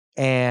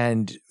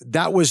 And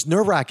that was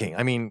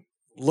nerve-wracking.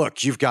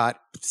 Look, you've got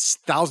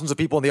thousands of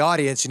people in the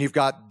audience and you've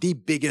got the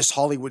biggest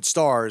Hollywood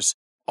stars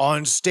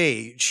on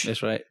stage.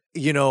 That's right.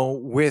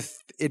 With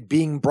it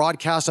being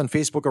broadcast on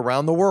Facebook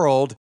around the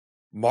world,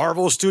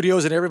 Marvel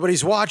Studios and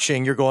everybody's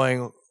watching, you're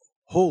going,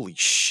 holy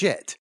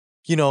shit.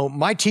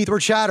 My teeth were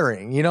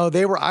chattering.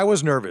 I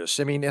was nervous.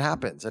 It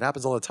happens. It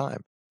happens all the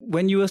time.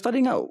 When you were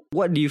starting out,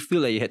 what do you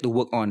feel like you had to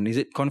work on? Is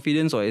it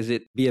confidence or is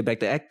it be a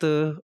better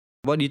actor?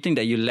 What do you think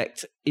that you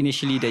lacked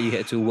initially that you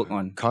had to work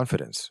on?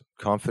 Confidence.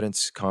 I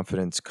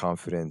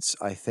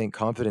think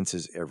confidence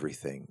is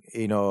everything.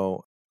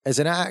 As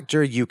an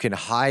actor, you can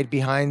hide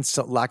behind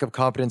some lack of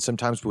confidence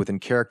sometimes within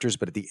characters,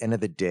 but at the end of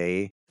the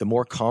day, the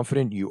more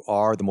confident you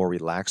are, the more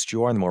relaxed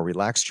you are. And the more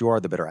relaxed you are,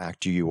 the better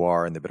actor you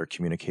are, and the better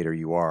communicator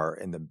you are,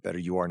 and the better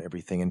you are in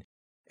everything.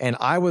 And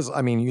I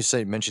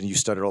mentioned you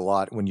stuttered a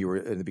lot when you were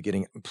in the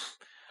beginning.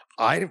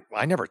 I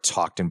never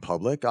talked in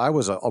public. I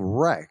was a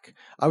wreck.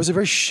 I was a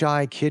very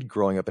shy kid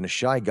growing up and a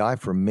shy guy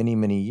for many,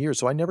 many years.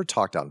 So I never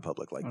talked out in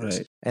public like this.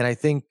 Right. And I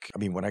think,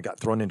 when I got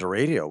thrown into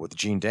radio with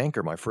Gene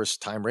Danker, my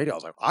first time radio,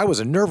 I was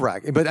a nerve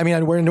wrack. But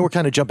we're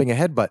kind of jumping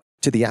ahead, but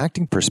to the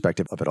acting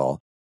perspective of it all,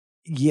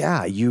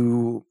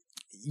 you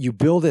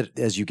build it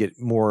as you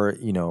get more,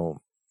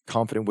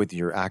 confident with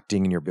your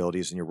acting and your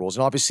abilities and your roles.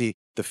 And obviously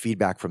the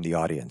feedback from the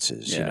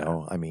audiences,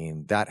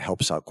 that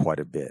helps out quite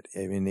a bit.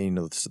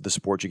 The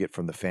support you get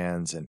from the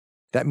fans, and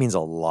that means a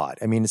lot.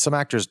 Some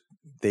actors,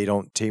 they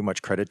don't take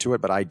much credit to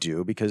it, but I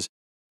do, because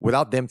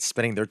without them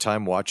spending their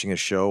time watching a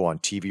show on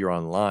TV or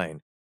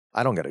online,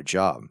 I don't get a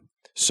job.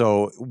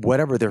 So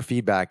whatever their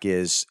feedback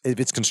is,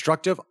 if it's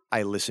constructive,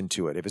 I listen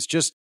to it. If it's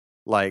just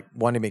like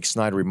wanting to make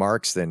snide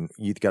remarks, then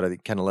you've got to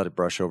kind of let it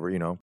brush over,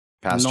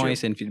 past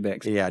noise and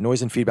feedback. Yeah,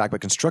 noise and feedback,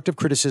 but constructive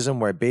criticism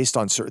where based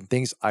on certain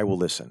things, I will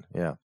listen.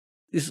 Yeah.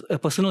 it's a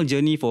personal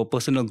journey for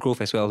personal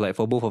growth as well, like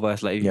for both of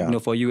us, like, Yeah.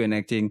 for you and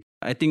acting.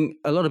 I think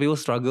a lot of people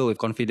struggle with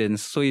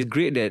confidence. So it's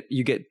great that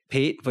you get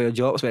paid for your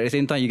jobs, but at the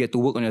same time, you get to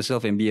work on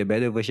yourself and be a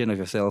better version of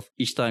yourself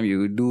each time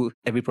you do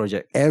every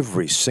project.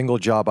 Every single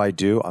job I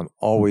do, I'm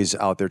always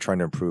out there trying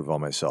to improve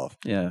on myself.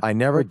 Yeah. I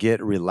never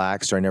get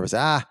relaxed or I never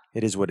say,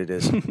 it is what it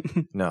is.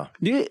 No.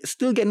 Do you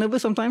still get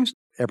nervous sometimes?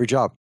 Every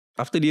job.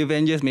 After the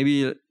Avengers,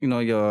 maybe,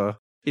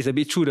 it's a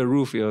bit through the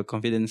roof, your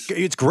confidence.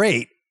 It's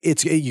great.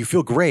 You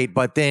feel great,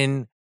 but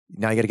then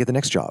now you got to get the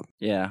next job.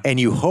 Yeah. And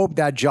you hope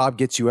that job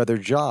gets you other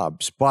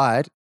jobs,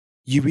 but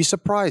you'd be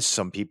surprised.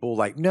 Some people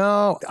like,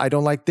 no, I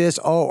don't like this.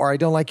 Oh, or I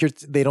don't like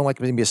they don't like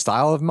maybe a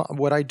style of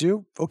what I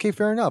do. Okay,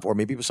 fair enough. Or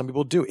maybe some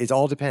people do. It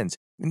all depends.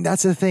 And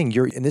that's the thing.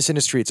 You're in this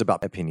industry. It's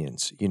about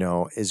opinions.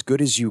 As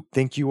good as you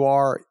think you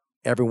are,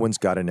 everyone's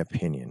got an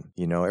opinion.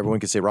 Everyone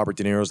can say Robert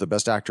De Niro is the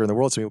best actor in the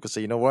world. Some people can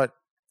say, you know what?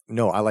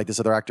 No, I like this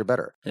other actor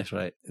better. That's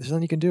right. There's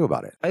nothing you can do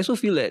about it. I also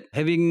feel that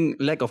having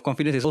lack of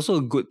confidence is also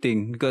a good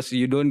thing because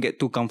you don't get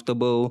too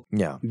comfortable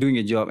doing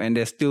your job and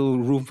there's still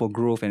room for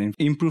growth and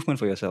improvement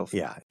for yourself.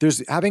 Yeah.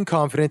 There's having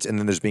confidence and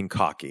then there's being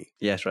cocky.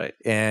 Yes, right.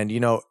 And,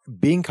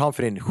 being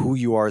confident in who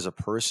you are as a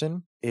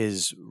person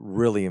is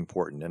really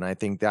important. And I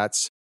think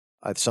that's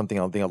something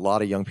I think a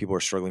lot of young people are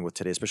struggling with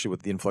today, especially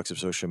with the influx of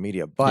social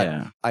media.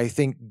 But I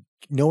think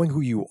knowing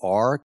who you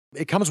are,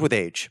 it comes with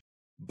age.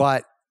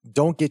 But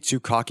don't get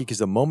too cocky because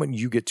the moment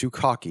you get too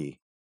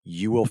cocky,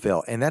 you will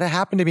fail. And that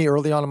happened to me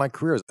early on in my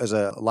career as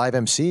a live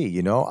MC.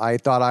 I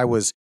thought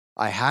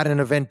I had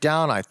an event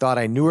down. I thought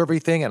I knew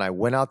everything and I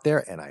went out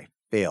there and I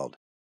failed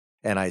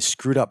and I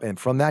screwed up. And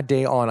from that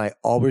day on, I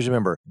always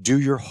remember, do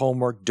your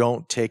homework.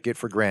 Don't take it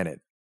for granted.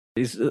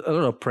 It's a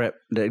lot of prep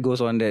that goes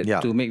on there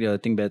to make the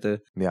thing better.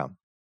 Yeah.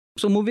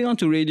 So moving on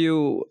to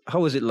radio, how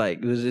was it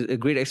like? Was it a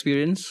great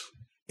experience?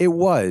 It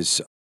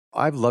was.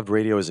 I've loved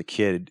radio as a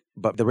kid,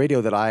 but the radio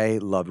that I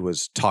loved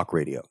was talk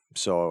radio.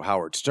 So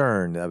Howard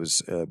Stern, that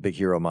was a big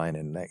hero of mine,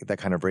 and that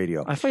kind of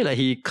radio. I feel like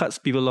he cuts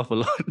people off a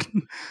lot.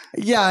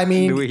 Yeah, I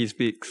mean, the way he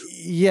speaks.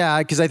 Yeah,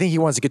 because I think he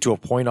wants to get to a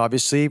point,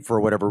 obviously, for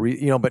whatever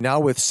reason. But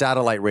now with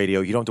satellite radio,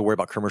 you don't have to worry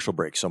about commercial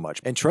breaks so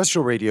much. And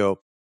terrestrial radio,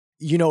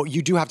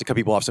 you do have to cut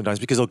people off sometimes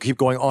because they'll keep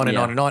going on and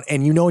on and on.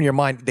 And in your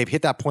mind, they've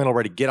hit that point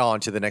already. Get on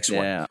to the next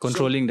one. Yeah,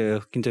 controlling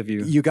the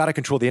interview. You got to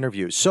control the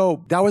interview.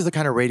 So that was the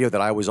kind of radio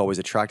that I was always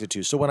attracted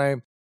to. So when I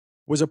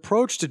was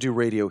approached to do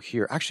radio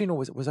here, actually, no,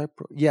 was I?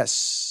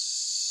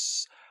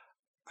 Yes.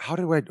 How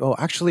did I? Oh,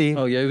 actually.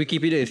 Oh, yeah,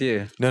 Wikipedia is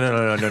here.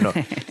 No.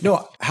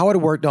 No, how it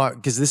worked? No,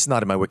 because this is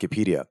not in my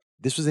Wikipedia.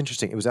 This was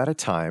interesting. It was at a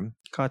time.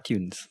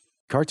 Cartoons.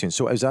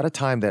 So it was at a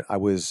time that I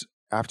was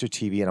after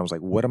TV and I was like,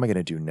 what am I going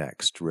to do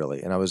next,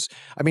 really? And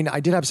I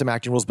did have some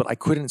acting roles, but I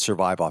couldn't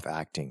survive off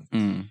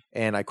acting.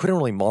 And I couldn't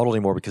really model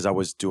anymore because I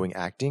was doing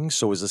acting.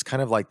 So it was this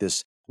kind of like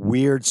this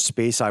weird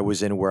space I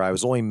was in where I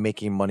was only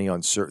making money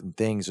on certain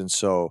things. And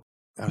so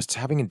I was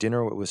having a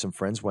dinner with some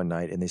friends one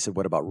night and they said,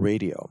 what about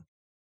radio?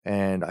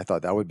 And I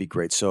thought that would be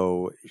great.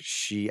 So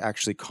she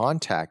actually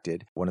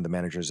contacted one of the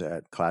managers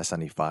at Class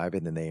 95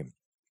 and then they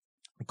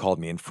called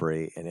me in for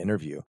an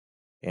interview.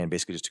 And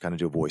basically just to kind of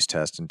do a voice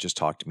test and just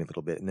talk to me a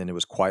little bit. And then it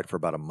was quiet for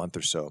about a month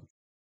or so.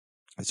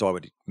 And so I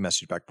would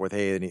message back and forth,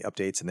 hey, any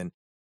updates? And then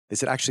they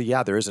said, actually,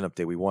 yeah, there is an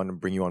update. We want to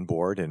bring you on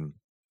board and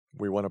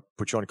we want to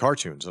put you on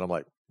cartoons. And I'm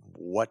like,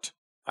 what?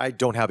 I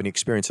don't have any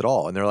experience at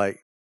all. And they're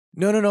like,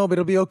 no, but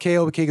it'll be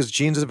okay, because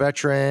Gene's a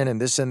veteran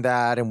and this and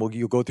that. And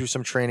you'll go through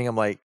some training. I'm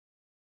like,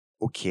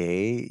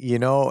 okay,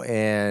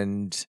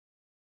 and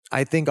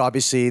I think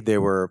obviously they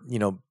were,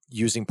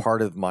 using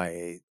part of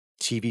my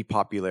TV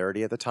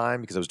popularity at the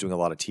time because I was doing a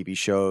lot of TV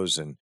shows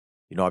and,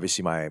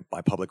 obviously my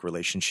public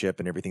relationship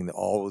and everything,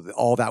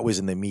 all that was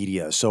in the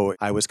media. So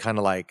I was kind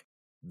of like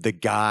the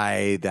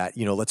guy that,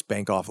 let's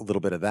bank off a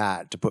little bit of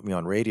that to put me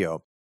on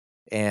radio.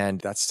 And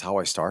that's how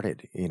I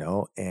started,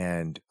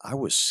 and I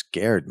was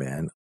scared,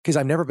 man, because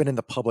I've never been in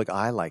the public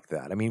eye like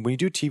that. I mean, when you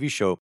do a TV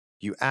show,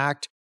 you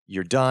act,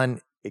 you're done,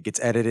 it gets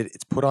edited,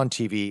 it's put on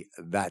TV,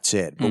 that's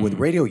it. But with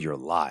radio, you're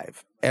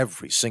live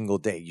every single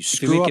day. You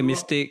screw if you make up, a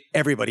mistake,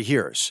 everybody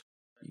hears.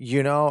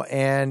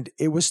 And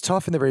it was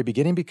tough in the very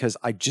beginning because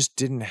I just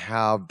didn't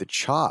have the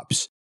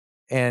chops.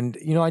 And,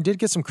 I did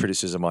get some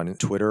criticism on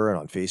Twitter and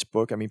on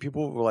Facebook. I mean,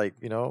 people were like,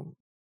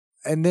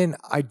 and then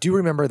I do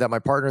remember that my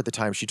partner at the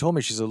time, she told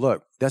me, she said,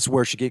 look, that's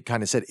where she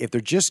kind of said, if they're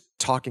just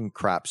talking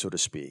crap, so to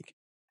speak,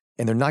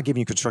 and they're not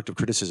giving you constructive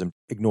criticism,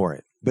 ignore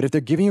it. But if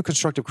they're giving you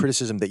constructive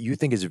criticism that you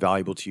think is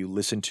valuable to you,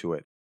 listen to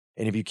it.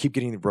 And if you keep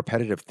getting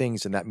repetitive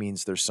things, then that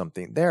means there's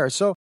something there.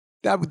 So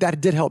that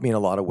did help me in a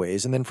lot of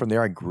ways. And then from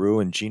there I grew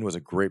and Gene was a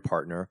great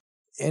partner.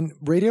 And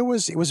radio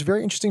was a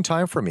very interesting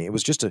time for me. It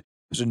was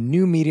a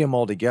new medium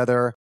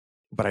altogether,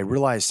 but I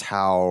realized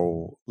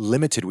how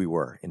limited we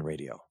were in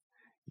radio.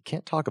 You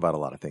can't talk about a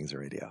lot of things in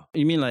radio.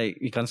 You mean like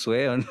you can't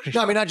swear on radio?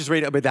 No, I mean, not just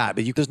radio, but that.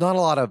 But there's not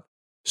a lot of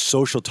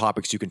social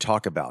topics you can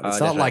talk about. It's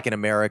not like in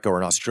America or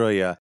in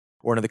Australia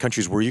or in other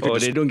countries where you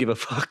could they don't give a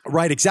fuck.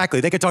 Right,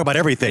 exactly. They could talk about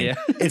everything. Yeah.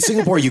 In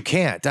Singapore, you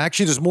can't.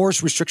 Actually, there's more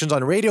restrictions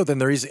on radio than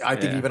there is, I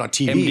think, even on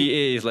TV.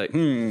 MDA is like,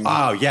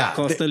 oh, yeah.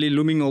 constantly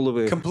looming all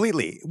over.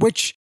 Completely.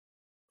 Which,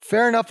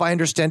 fair enough, I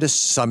understand to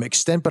some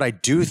extent, but I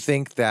do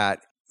think that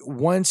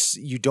once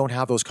you don't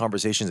have those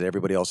conversations that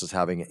everybody else is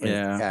having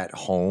at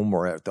home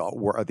or at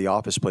the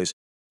office place,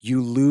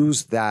 you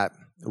lose that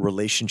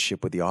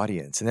relationship with the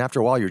audience. And after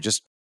a while, you're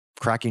just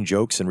cracking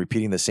jokes and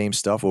repeating the same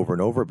stuff over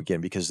and over again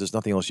because there's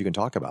nothing else you can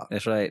talk about.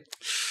 That's right.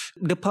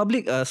 The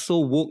public are so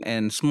woke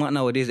and smart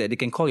nowadays that they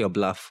can call your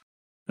bluff.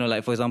 You know,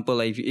 like for example,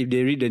 like if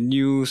they read the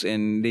news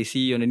and they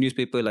see on the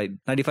newspaper, like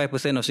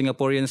 95% of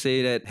Singaporeans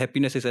say that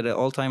happiness is at an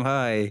all-time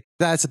high.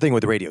 That's the thing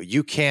with the radio.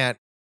 You can't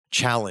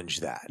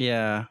challenge that.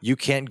 Yeah. You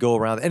can't go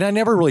around. And I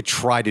never really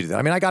tried to do that.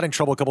 I mean, I got in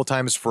trouble a couple of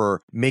times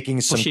for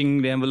making some...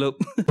 Pushing the envelope.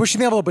 Pushing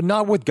the envelope, but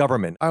not with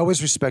government. I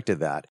always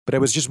respected that. But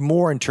it was just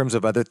more in terms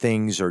of other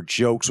things or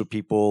jokes with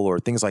people or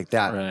things like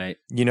that. Right.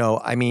 You know,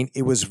 I mean,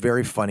 it was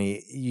very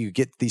funny. You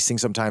get these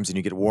things sometimes and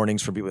you get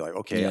warnings from people like,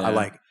 okay, I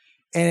like...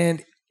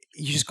 And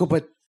you just go,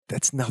 but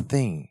that's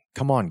nothing.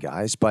 Come on,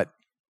 guys. But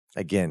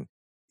again,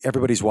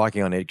 everybody's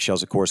walking on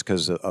eggshells, of course,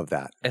 because of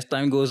that. As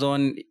time goes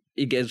on,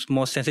 it gets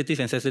more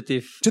sensitive and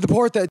sensitive. To the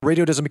point that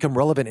radio doesn't become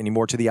relevant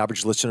anymore to the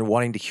average listener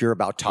wanting to hear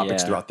about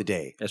topics throughout the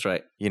day. That's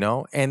right. You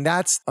know, and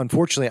that's,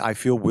 unfortunately, I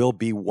feel will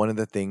be one of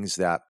the things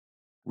that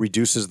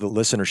reduces the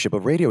listenership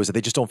of radio is that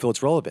they just don't feel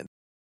it's relevant.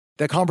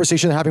 That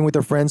conversation they're having with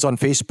their friends on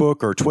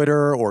Facebook or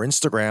Twitter or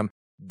Instagram,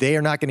 they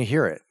are not going to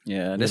hear it.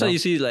 Yeah, that's why you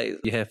see like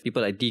you have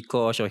people like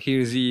Dikosh or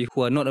Hirzi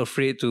who are not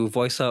afraid to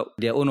voice out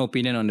their own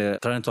opinion on the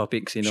current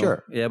topics, you know.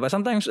 Sure. Yeah, but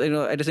sometimes, you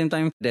know, at the same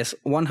time, there's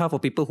one half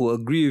of people who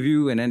agree with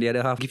you and then the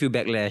other half give you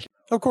backlash.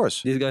 Of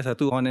course. These guys are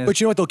too honest.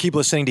 But you know what? They'll keep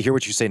listening to hear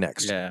what you say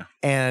next. Yeah.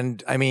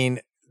 And I mean,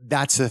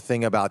 that's the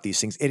thing about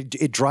these things.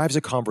 It drives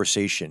a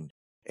conversation.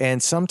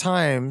 And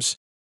sometimes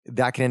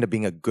that can end up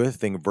being a good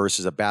thing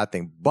versus a bad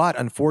thing. But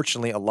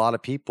unfortunately, a lot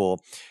of people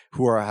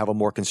who have a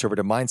more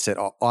conservative mindset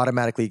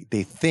automatically,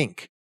 they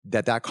think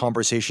that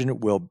conversation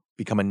will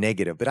become a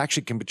negative, but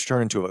actually can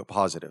turn into a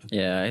positive.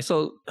 Yeah, it's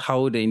all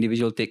how the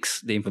individual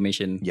takes the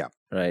information. Yeah.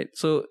 Right.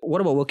 So what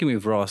about working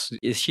with Roz?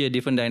 Is she a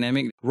different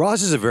dynamic?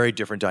 Roz is a very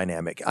different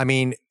dynamic. I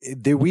mean,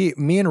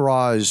 me and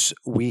Roz,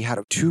 we had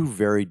two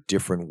very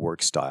different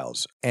work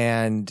styles.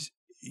 And,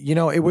 you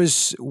know,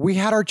 we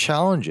had our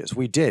challenges.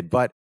 We did,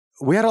 but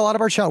we had a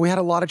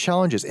lot of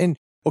challenges. And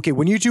okay,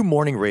 when you do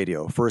morning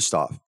radio, first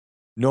off,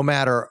 no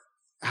matter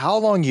how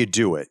long you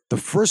do it, the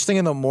first thing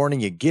in the morning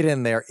you get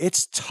in there,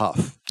 it's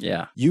tough.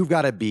 Yeah. You've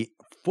got to be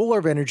full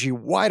of energy,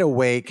 wide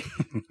awake,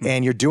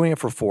 and you're doing it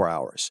for 4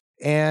 hours.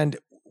 And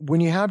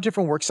when you have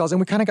different work styles, and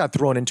we kind of got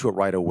thrown into it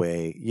right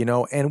away, you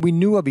know, and we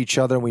knew of each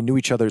other and we knew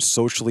each other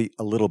socially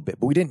a little bit,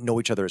 but we didn't know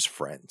each other as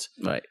friends.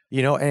 Right.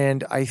 You know,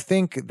 and I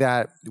think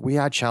that we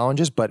had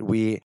challenges, but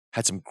we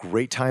had some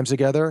great times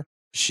together.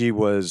 She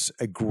was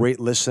a great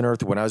listener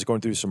when I was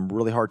going through some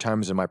really hard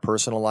times in my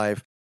personal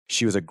life.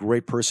 She was a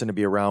great person to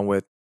be around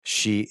with.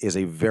 She is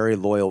a very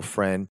loyal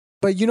friend.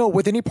 But, you know,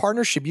 with any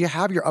partnership, you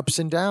have your ups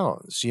and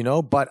downs, you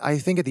know. But I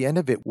think at the end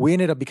of it, we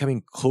ended up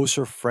becoming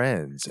closer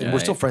friends. And we're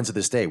still friends to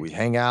this day. We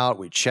hang out,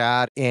 we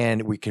chat,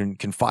 and we can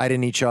confide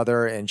in each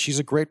other. And she's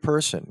a great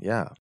person.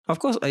 Yeah. Of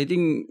course, I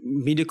think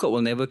MediaCorp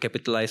will never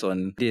capitalize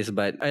on this.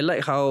 But I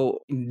like how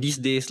these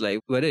days, like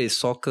whether it's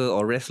soccer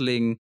or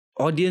wrestling,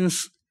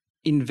 audience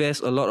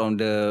invest a lot on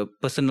the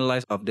personal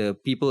lives of the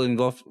people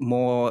involved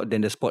more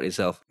than the sport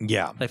itself.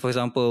 Yeah. Like for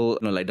example,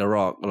 you know, like The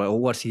Rock, like, oh,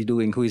 what's he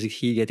doing? Who is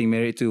he getting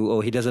married to?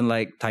 Oh, he doesn't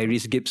like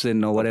Tyrese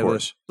Gibson or whatever.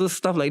 So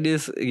stuff like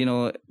this, you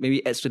know,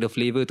 maybe adds to the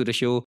flavor to the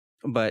show.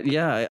 But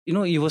yeah, you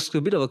know, it was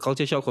a bit of a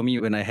culture shock for me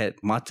when I had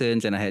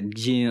Martins and I had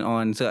Jean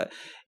on. So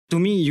to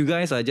me, you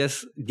guys are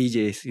just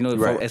DJs, you know,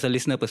 as a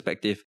listener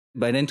perspective.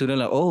 But then to know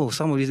like, oh,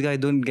 some of these guys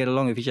don't get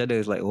along with each other.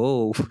 It's like,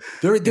 oh.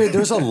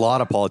 There's a lot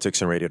of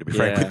politics in radio, to be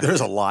frank. There's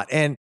a lot.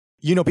 And,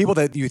 you know, people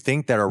that you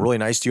think that are really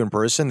nice to you in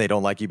person, they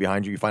don't like you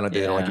behind you. You find out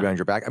they don't like you behind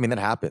your back. I mean, that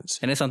happens.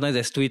 And then sometimes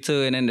there's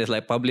Twitter and then there's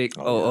like public,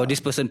 this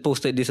person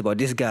posted this about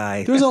this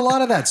guy. There's a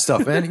lot of that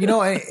stuff, man. You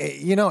know,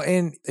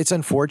 and it's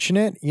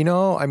unfortunate, you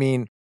know, I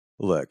mean,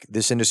 look,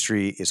 this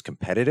industry is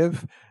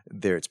competitive.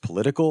 It's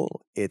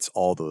political. It's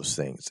all those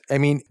things. I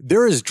mean,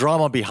 there is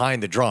drama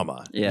behind the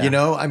drama. Yeah. You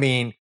know, I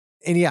mean,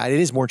 and yeah, it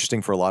is more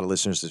interesting for a lot of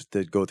listeners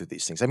to go through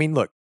these things. I mean,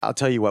 look, I'll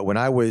tell you what, when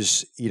I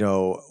was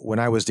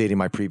dating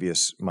my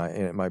previous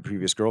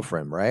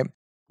girlfriend, right?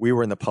 We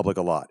were in the public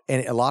a lot.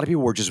 And a lot of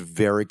people were just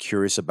very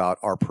curious about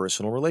our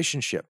personal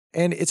relationship.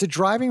 And it's a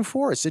driving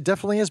force. It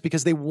definitely is,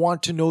 because they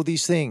want to know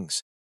these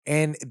things.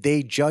 And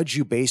they judge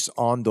you based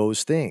on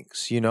those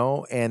things, you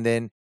know? And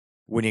then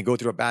when you go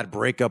through a bad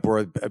breakup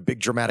or a big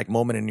dramatic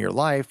moment in your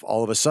life,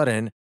 all of a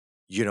sudden,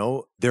 you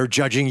know, they're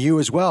judging you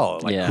as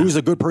well. Like, who's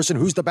a good person?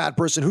 Who's the bad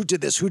person? Who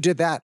did this? Who did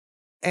that?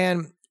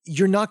 And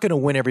you're not going to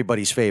win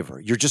everybody's favor.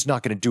 You're just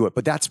not going to do it.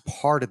 But that's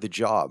part of the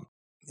job.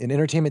 In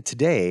entertainment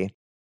today,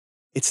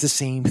 it's the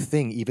same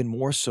thing, even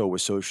more so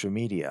with social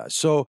media.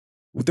 So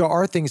there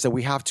are things that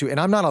we have to, and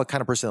I'm not a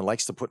kind of person that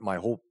likes to put my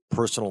whole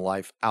personal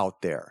life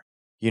out there.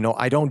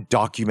 I don't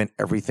document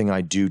everything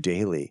I do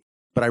daily,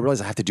 but I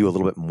realize I have to do a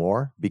little bit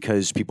more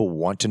because people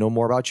want to know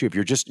more about you. If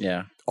you're just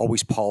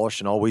always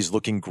polished and always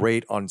looking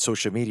great on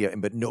social media,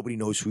 but nobody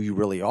knows who you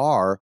really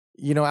are,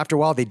 after a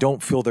while, they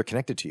don't feel they're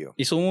connected to you.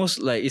 It's almost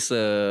like it's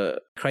a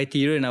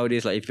criteria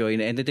nowadays. Like if you're in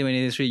the entertainment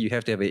industry, you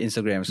have to have an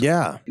Instagram.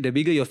 So the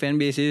bigger your fan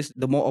base is,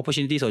 the more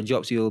opportunities or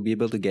jobs you'll be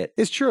able to get.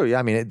 It's true. Yeah,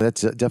 I mean,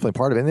 that's definitely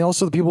part of it. And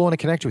also the people want to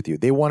connect with you.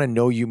 They want to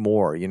know you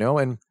more,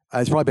 and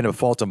it's probably been a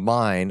fault of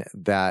mine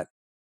that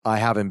I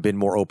haven't been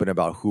more open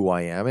about who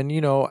I am. And,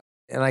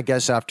 and I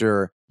guess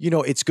after,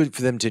 it's good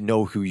for them to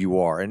know who you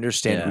are,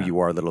 understand who you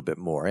are a little bit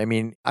more. I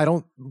mean, I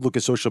don't look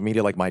at social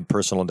media like my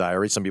personal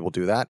diary. Some people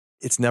do that.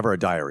 It's never a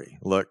diary.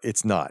 Look,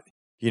 it's not.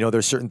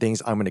 There's certain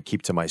things I'm going to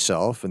keep to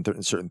myself and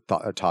certain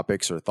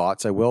topics or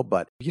thoughts I will.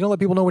 But let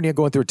people know when you're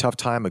going through a tough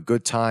time, a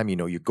good time,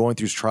 you're going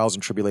through trials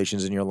and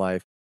tribulations in your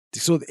life.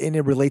 So, and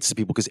it relates to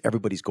people because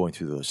everybody's going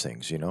through those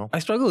things, I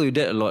struggle with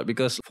that a lot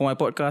because for my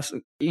podcast,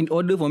 in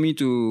order for me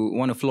to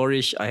want to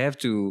flourish, I have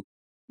to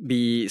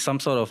be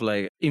some sort of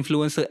like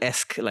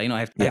influencer-esque. Like, I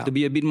have to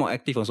be a bit more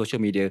active on social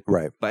media.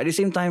 Right. But at the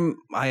same time,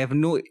 I have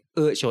no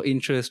urge or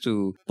interest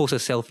to post a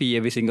selfie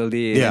every single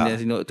day and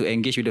then, to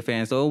engage with the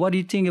fans. So, what do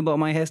you think about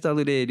my hairstyle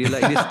today? Do you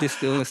like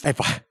this?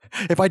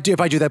 If I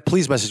do that,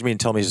 please message me and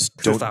tell me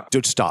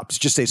don't stop.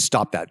 Just say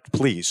stop that,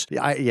 please.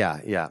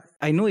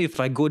 I know if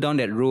I go down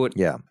that road,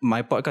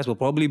 my podcast will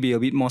probably be a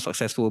bit more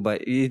successful,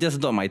 but it's just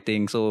not my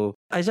thing. So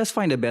I just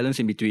find a balance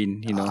in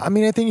between, I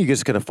mean, I think you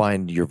just got to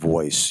find your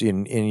voice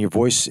in your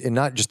voice, and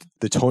not just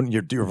the tone,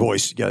 your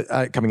voice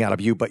coming out of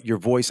you, but your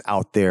voice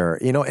out there,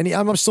 and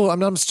I'm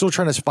still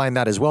trying to find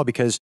that as well,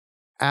 because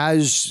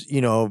as,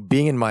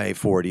 being in my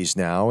 40s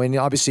now, and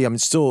obviously I'm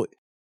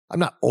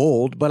not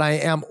old, but I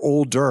am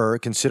older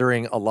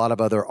considering a lot of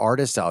other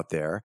artists out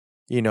there,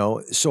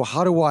 so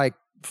how do I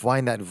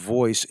find that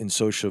voice in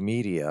social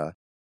media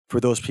for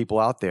those people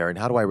out there, and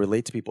how do I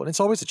relate to people? And it's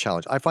always a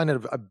challenge. I find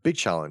it a big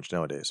challenge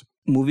nowadays.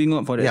 Moving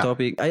on for that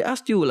topic, I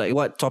asked you like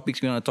what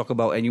topics we want to talk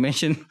about, and you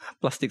mentioned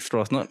plastic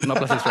straws, not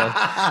plastic straws.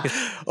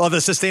 Oh, the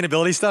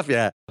sustainability stuff, we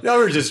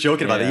were just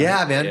joking about it.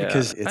 Yeah, man,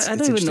 because it's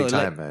interesting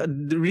time,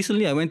 man.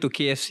 Recently, I went to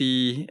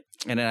KFC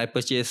and then I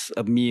purchased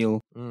a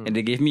meal, and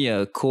they gave me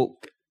a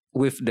Coke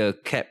with the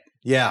cap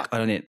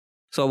on it.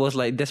 So I was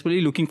like desperately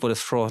looking for the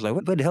straws. Like,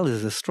 where the hell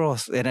is the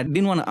straws? And I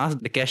didn't want to ask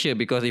the cashier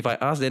because if I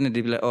asked, then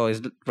they'd be like, oh,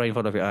 it's right in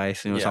front of your eyes,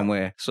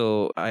 somewhere.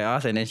 So I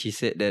asked, and then she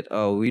said that,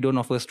 oh, we don't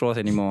offer straws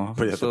anymore.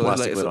 But you have the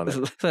plastic lid on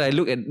it. So I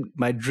look at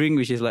my drink,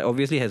 which is like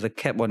obviously has a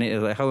cap on it.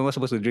 It's like, how am I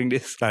supposed to drink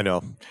this? I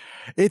know.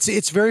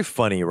 It's very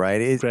funny,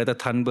 right? Greta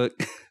Thunberg.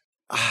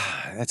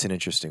 That's an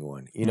interesting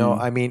one.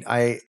 I mean,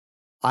 I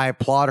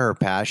applaud her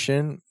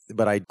passion,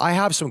 but I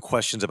have some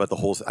questions about the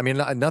whole. I mean,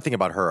 nothing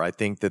about her. I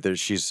think that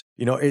she's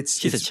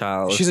a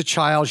child. She's a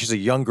child. She's a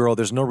young girl.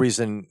 There's no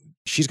reason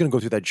she's going to go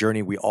through that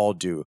journey we all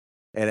do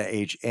at an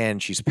age,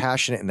 and she's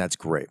passionate, and that's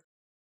great.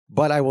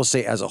 But I will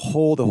say, as a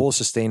whole, the whole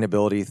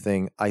sustainability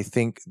thing, I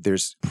think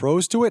there's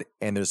pros to it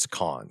and there's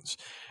cons.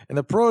 And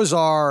the pros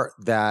are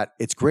that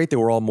it's great that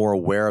we're all more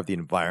aware of the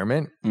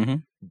environment. Mm-hmm.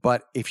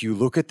 But if you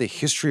look at the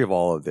history of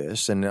all of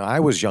this, and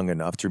I was young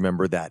enough to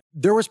remember that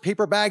there was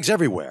paper bags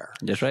everywhere.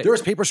 That's right. There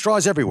was paper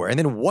straws everywhere. And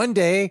then one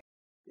day,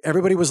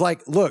 everybody was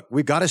like, look,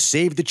 we've got to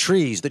save the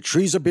trees. The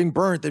trees are being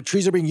burnt. The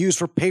trees are being used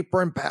for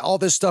paper and all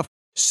this stuff.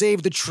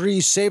 Save the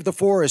trees, save the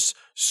forests.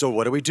 So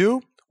what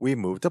do? We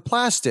moved to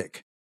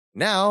plastic.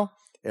 Now,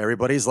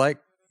 everybody's like,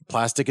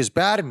 plastic is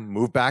bad, and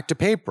move back to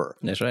paper.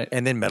 That's right.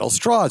 And then metal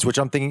straws, which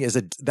I'm thinking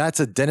that's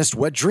a dentist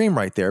wet dream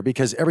right there,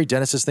 because every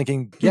dentist is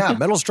thinking, yeah,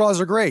 metal straws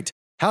are great.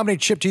 How many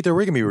chipped teeth are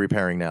we going to be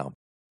repairing now?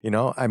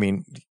 I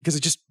mean, because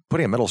it's just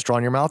putting a metal straw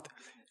in your mouth.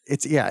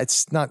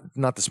 It's not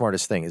the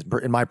smartest thing,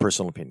 in my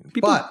personal opinion.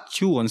 People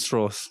chew on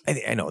straws.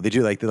 I know they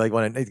do, they like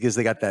want to, because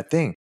they got that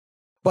thing.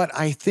 But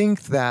I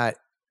think that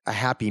a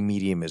happy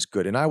medium is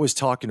good. And I was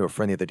talking to a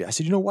friend the other day. I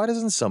said, why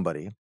doesn't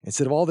somebody,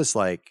 instead of all this,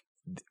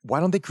 why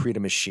don't they create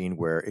a machine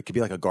where it could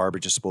be like a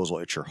garbage disposal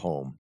at your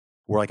home,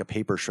 or like a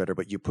paper shredder,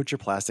 but you put your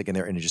plastic in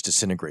there and it just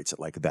disintegrates it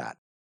like that.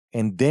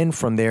 And then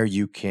from there,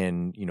 you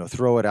can,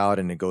 throw it out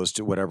and it goes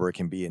to whatever it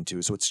can be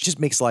into. So it just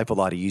makes life a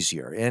lot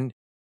easier. And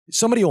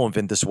somebody will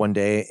invent this one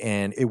day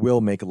and it will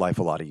make life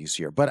a lot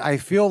easier. But I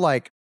feel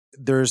like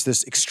there's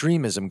this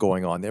extremism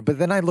going on there. But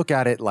then I look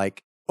at it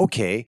like,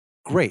 okay,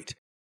 great.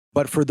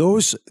 But for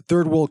those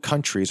third world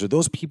countries, or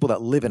those people that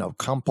live in a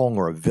kampong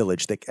or a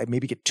village that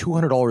maybe get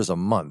 $200 a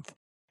month,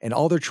 and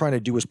all they're trying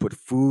to do is put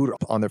food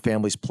on their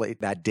family's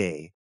plate that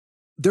day,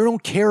 they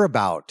don't care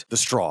about the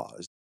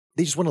straws.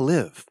 They just want to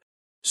live.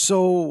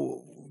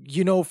 So,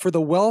 for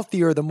the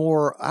wealthier, the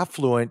more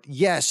affluent,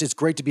 yes, it's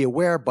great to be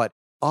aware, but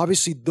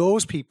obviously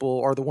those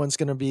people are the ones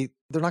they're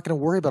not going to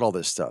worry about all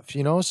this stuff,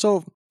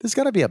 So there's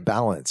got to be a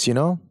balance, you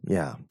know?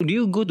 Yeah. Do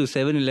you go to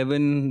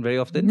 7-Eleven very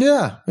often?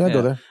 Yeah, I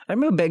go there. I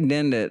remember back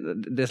then that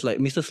there's like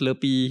Mr.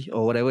 Slurpee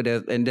or whatever,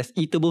 there's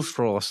eatable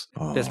straws.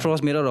 There's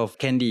straws made out of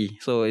candy.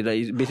 So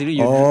it's basically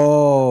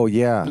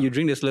you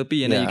drink the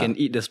Slurpee and then you can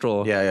eat the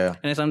straw. Yeah. And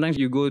then sometimes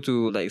you go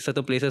to like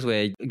certain places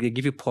where they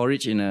give you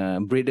porridge in a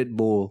braided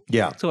bowl.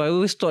 Yeah. So I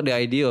always thought the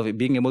idea of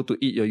being able to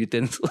eat your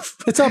utensils.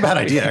 It's not a bad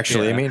idea,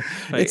 actually. I mean,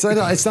 it's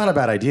not a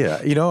bad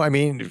idea. You know, I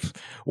mean,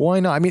 why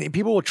not? I mean,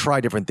 people will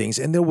try different things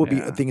and there will be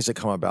things that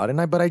come about.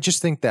 But I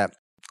just think that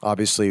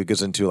obviously it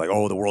goes into like,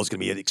 oh, the world's going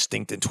to be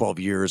extinct in 12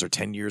 years or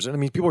 10 years. And I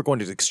mean, people are going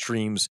to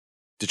extremes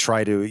to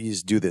try to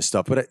do this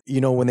stuff. But, you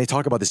know, when they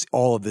talk about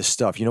all of this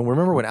stuff, you know,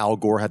 remember when Al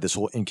Gore had this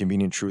whole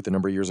inconvenient truth a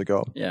number of years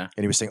ago? Yeah.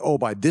 And he was saying, oh,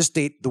 by this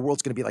date, the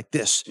world's going to be like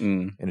this.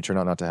 And it turned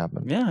out not to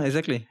happen. Yeah,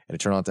 exactly. And it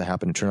turned out to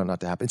happen and turned out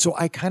not to happen. So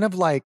I kind of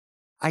like,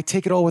 I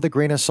take it all with a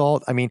grain of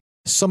salt. I mean,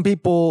 some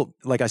people,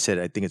 like I said,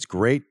 I think it's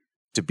great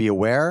to be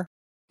aware.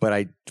 But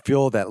I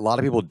feel that a lot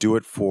of people do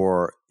it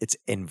for it's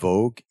in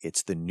vogue.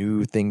 It's the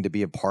new thing to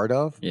be a part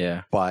of.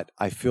 Yeah. But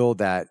I feel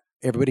that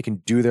everybody can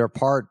do their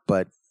part.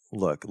 But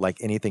look, like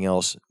anything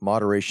else,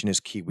 moderation is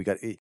key.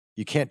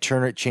 You can't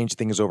change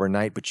things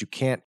overnight, but you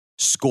can't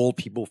scold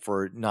people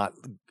for not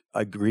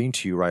agreeing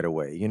to you right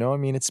away. You know, I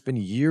mean, it's been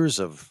years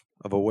of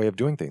a way of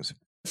doing things.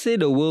 Say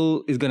the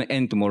world is going to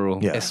end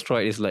tomorrow.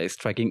 Asteroid is like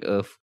striking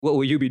Earth. What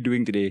will you be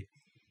doing today?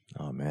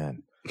 Oh,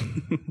 man.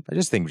 I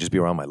just think just be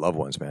around my loved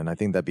ones, man. I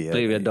think that'd be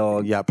play with your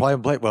dog. Yeah,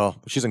 probably play. Well,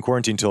 she's in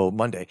quarantine till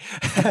Monday,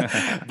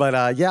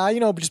 but yeah, you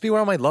know, just be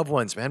around my loved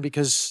ones, man,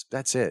 because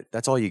that's it.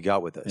 That's all you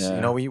got with us. Yeah.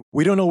 You know,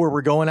 we don't know where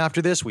we're going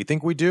after this. We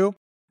think we do.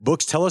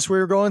 Books tell us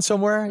where we're going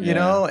somewhere, you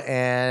know,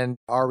 and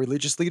our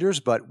religious leaders,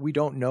 but we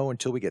don't know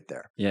until we get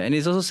there. Yeah, and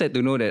it's also sad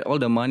to know that all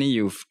the money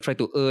you've tried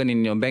to earn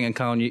in your bank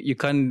account, you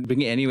can't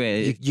bring it anywhere.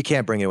 You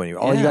can't bring it anywhere.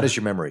 All you got is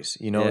your memories,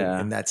 you know,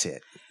 and that's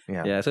it.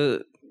 Yeah. Yeah.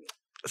 So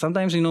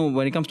sometimes, you know,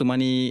 when it comes to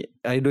money,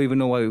 I don't even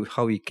know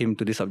how we came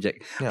to this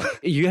subject. Yeah.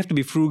 You have to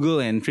be frugal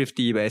and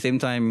thrifty, but at the same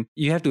time,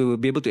 you have to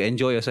be able to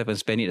enjoy yourself and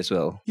spend it as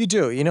well. You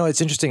do. You know, it's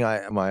interesting.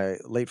 My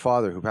late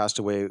father, who passed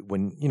away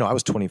when, you know, I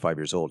was 25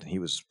 years old, and he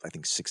was, I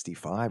think,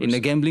 65. In the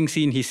gambling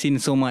scene, he's seen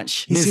so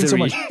much He's misery. seen so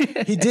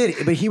much. He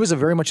did, but he was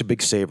very much a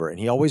big saver, and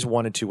he always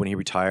wanted to, when he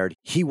retired,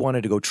 he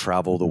wanted to go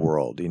travel the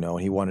world, you know,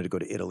 and he wanted to go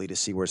to Italy to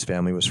see where his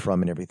family was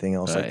from and everything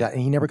else like that.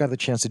 And he never got the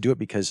chance to do it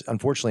because,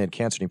 unfortunately, he had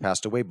cancer and he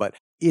passed away. But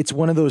it's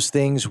one of those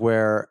things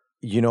where,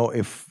 you know,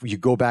 if you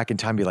go back in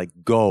time, be like,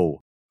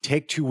 go,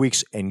 take 2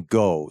 weeks and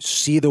go,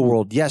 see the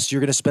world. Yes, you're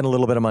going to spend a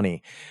little bit of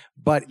money,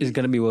 but it's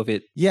going to be worth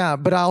it. Yeah,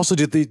 but I also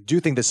do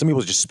think that some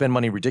people just spend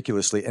money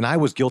ridiculously. And I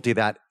was guilty of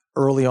that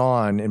early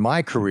on in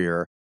my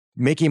career,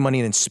 making money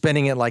and then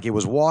spending it like it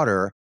was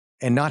water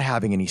and not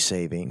having any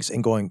savings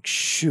and going,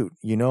 shoot,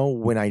 you know,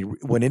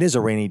 when it is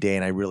a rainy day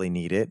and I really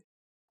need it,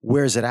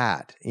 where's it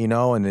at? You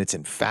know, and it's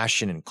in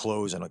fashion and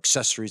clothes and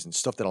accessories and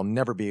stuff that I'll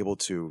never be able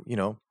to, you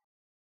know.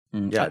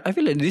 Yeah, I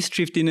feel like this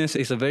thriftiness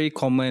is a very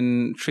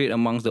common trait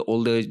amongst the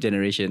older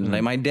generation.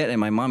 Like my dad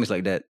and my mom is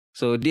like that.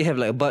 So they have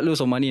like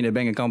buttloads of money in the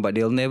bank account, but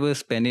they'll never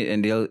spend it,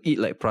 and they'll eat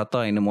like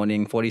prata in the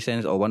morning, 40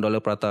 cents or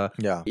 $1 prata.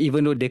 Yeah.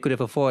 Even though they could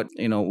have afford,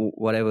 you know,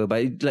 whatever.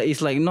 But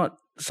it's like not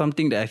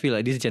something that I feel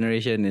like this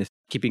generation is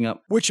keeping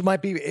up. Which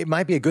might be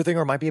a good thing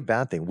or it might be a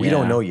bad thing. We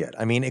don't know yet.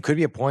 I mean, it could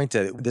be a point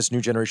that this new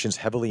generation is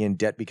heavily in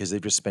debt because they've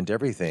just spent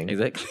everything.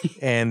 Exactly.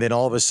 And then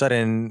all of a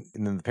sudden,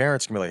 and then the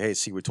parents can be like, hey,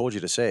 see, we told you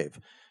to save.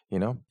 You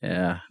know?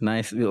 Yeah,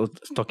 nice. We were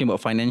talking about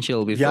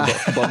financial with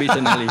Bobby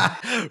Tonelli.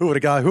 Who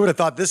would have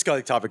thought this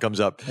topic comes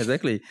up?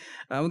 Exactly.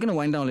 We're going to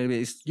wind down a little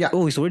bit.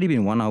 It's already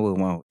been 1 hour.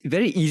 Wow.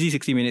 Very easy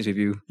 60 minutes with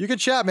you. You can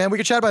chat, man. We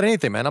can chat about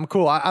anything, man. I'm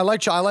cool. I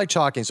like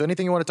talking. So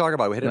anything you want to talk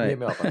about, hit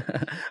me up.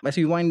 As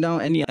we wind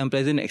down, any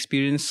unpleasant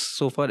experience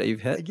so far that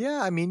you've had?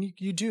 Yeah, I mean,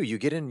 you do. You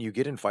get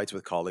in fights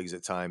with colleagues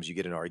at times. You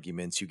get in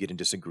arguments. You get in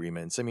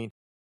disagreements. I mean,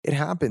 it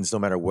happens no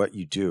matter what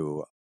you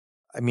do.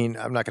 I mean,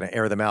 I'm not going to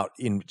air them out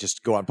and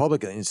just go on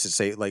public and to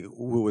say like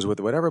who was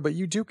with whatever, but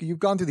you've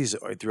gone through these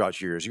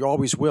throughout years. You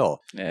always will.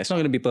 Yeah, it's not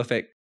going to be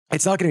perfect.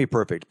 It's not going to be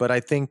perfect, but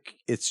I think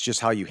it's just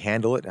how you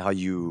handle it and how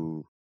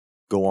you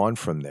go on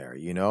from there,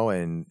 you know?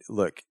 And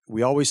look,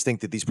 we always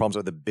think that these problems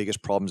are the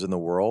biggest problems in the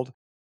world,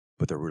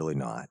 but they're really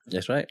not.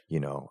 That's right. You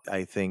know,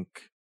 I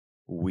think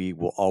we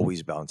will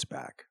always bounce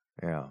back.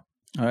 Yeah.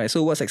 All right.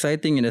 So what's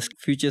exciting in the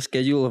future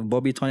schedule of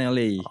Bobby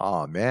Tonelli?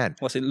 Oh, man.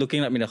 What's it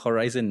looking like in the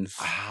horizons?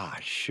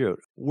 Shoot.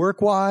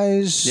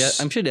 Work-wise? Yeah,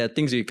 I'm sure there are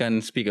things you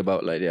can speak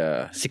about, like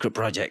secret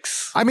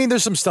projects. I mean,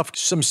 there's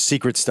some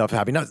secret stuff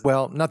happening.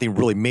 Nothing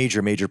really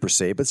major per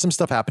se, but some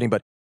stuff happening.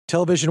 But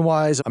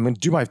television-wise, I'm going to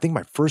do my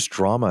first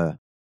drama,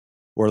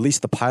 or at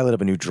least the pilot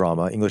of a new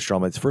drama, English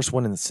drama. It's the first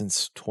one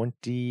since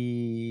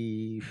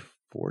 2013,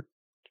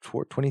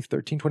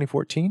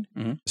 2014.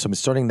 Mm-hmm. So I'm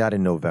starting that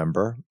in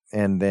November.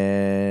 And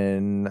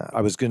then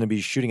I was going to be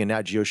shooting a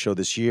Nat Geo show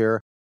this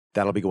year.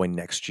 That'll be going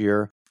next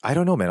year. I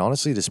don't know, man.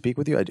 Honestly, to speak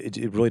with you,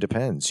 it really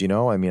depends.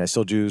 I mean, I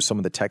still do some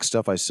of the tech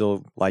stuff. I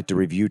still like to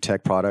review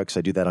tech products.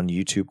 I do that on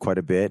YouTube quite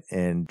a bit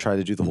and try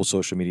to do the whole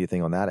social media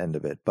thing on that end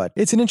of it. But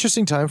it's an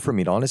interesting time for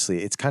me,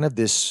 honestly. It's kind of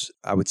this,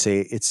 I would say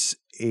it's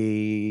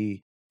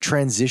a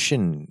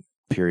transition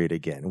period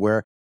again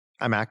where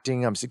I'm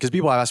acting. Because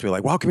people ask me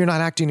like, "Well, how come you're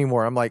not acting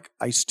anymore?" I'm like,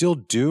 I still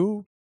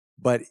do,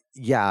 but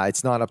yeah,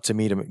 it's not up to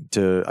me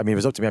to. I mean, if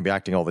it's up to me, I'd be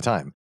acting all the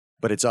time.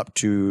 But it's up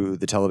to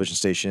the television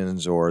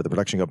stations or the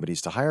production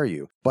companies to hire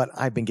you. But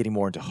I've been getting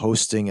more into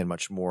hosting and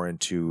much more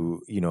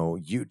into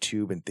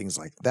YouTube and things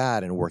like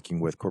that, and working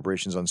with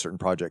corporations on certain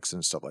projects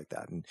and stuff like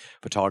that, and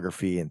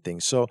photography and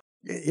things. So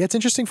it's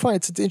interesting. Fun.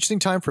 It's an interesting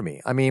time for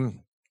me. I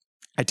mean,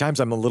 at times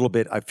I'm a little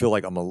bit. I feel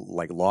like I'm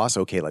lost.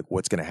 Okay, like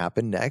what's going to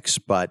happen next?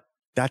 But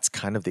that's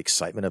kind of the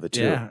excitement of it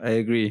too. Yeah, I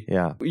agree.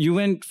 Yeah. You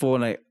went for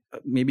like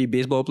maybe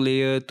baseball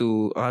player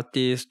to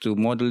artist to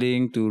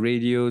modeling to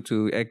radio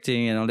to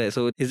acting and all that.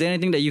 So is there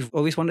anything that you've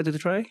always wanted to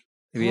try?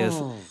 Maybe as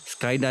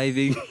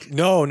skydiving?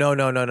 No.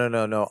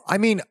 I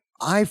mean,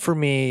 for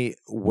me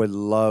would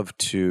love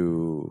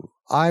to.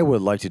 I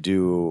would like to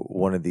do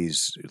one of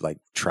these like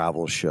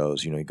travel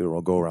shows. You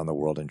go around the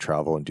world and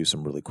travel and do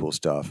some really cool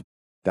stuff.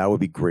 That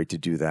would be great to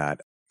do that.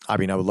 I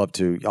mean, I would love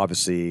to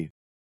obviously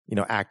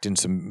act in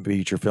some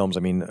feature films. I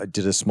mean, I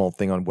did a small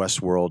thing on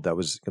Westworld that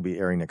was going to be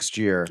airing next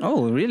year.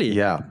 Oh, really?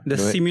 Yeah. The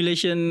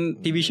simulation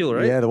TV show,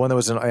 right? Yeah, the one that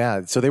was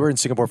so they were in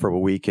Singapore for a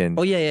week. And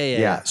oh,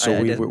 yeah. So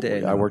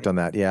I worked on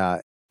that.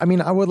 Yeah. I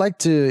mean, I would like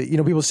to,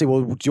 people say,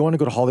 well, do you want to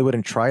go to Hollywood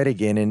and try it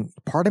again? And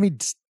part of me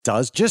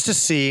does, just to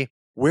see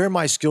where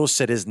my skill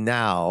set is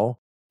now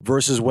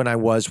versus when I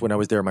was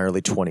there in my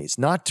early 20s.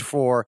 Not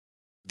for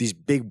these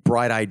big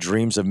bright-eyed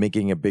dreams of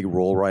making a big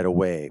role right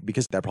away,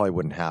 because that probably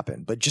wouldn't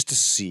happen. But just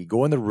to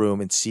go in the room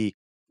and see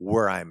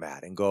where I'm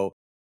at and go,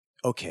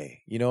 okay,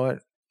 you know what?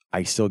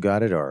 I still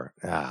got it, or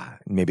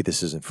maybe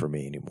this isn't for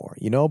me anymore.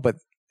 But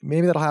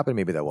maybe that'll happen,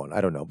 maybe that won't.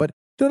 I don't know. But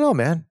don't know,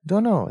 man.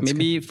 Don't know.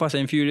 Maybe Fast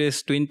and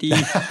Furious 20.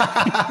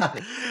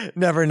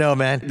 Never know,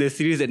 man. The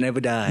series that never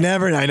dies.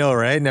 Never, I know,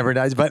 right? Never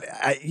dies. But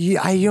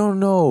I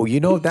don't know.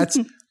 That's.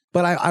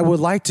 But I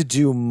would like to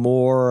do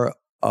more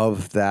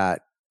of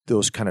that.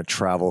 Those kind of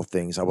travel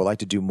things. I would like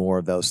to do more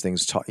of those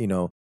things,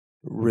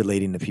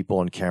 relating to people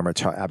on camera,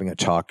 having a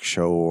talk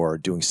show or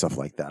doing stuff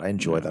like that. I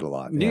enjoy that a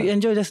lot. Do you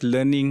enjoy just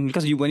learning?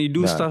 Because when you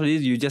do stuff like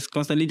this, you just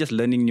constantly just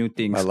learning new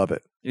things. I love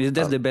it.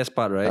 That's the best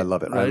part, right? I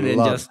love it. Rather than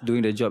just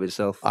doing the job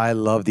itself. I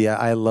love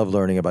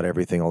learning about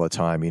everything all the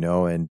time,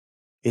 and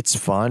it's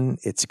fun,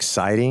 it's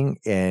exciting,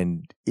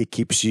 and it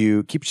keeps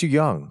you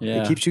young.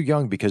 Yeah. It keeps you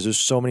young because there's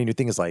so many new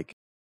things like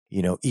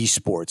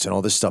esports and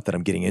all this stuff that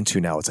I'm getting into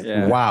now. It's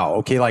like, wow,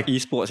 okay, like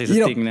esports is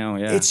a thing now.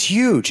 Yeah, it's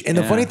huge. And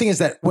the funny thing is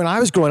that when I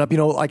was growing up,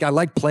 like I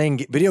like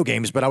playing video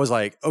games, but I was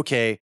like,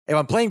 okay, if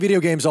I'm playing video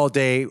games all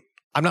day,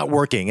 I'm not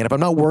working, and if I'm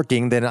not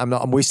working, then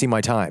I'm wasting my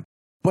time.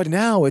 But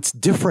now it's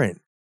different.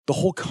 The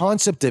whole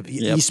concept of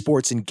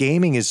esports and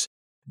gaming is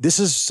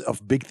a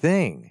big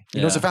thing.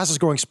 It's the fastest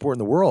growing sport in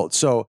the world.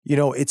 So,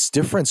 it's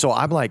different. So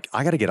I'm like,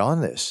 I got to get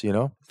on this,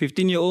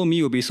 15-year-old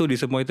me will be so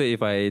disappointed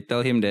if I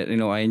tell him that,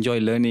 I enjoy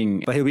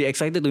learning. But he'll be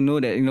excited to know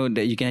that,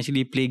 that you can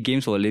actually play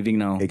games for a living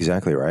now.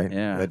 Exactly, right?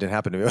 Yeah. That didn't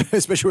happen to me,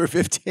 especially when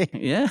we're 15.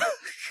 Yeah.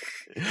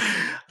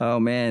 Oh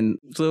man.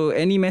 So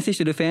any message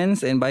to the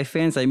fans? And by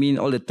fans, I mean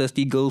all the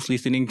thirsty girls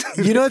listening to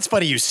It's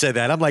funny you said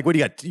that. I'm like, what do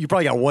you got? You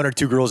probably got one or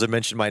two girls that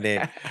mentioned my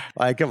name.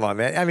 Like, come on,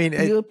 man. I mean,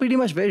 you're pretty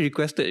much very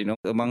requested,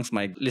 amongst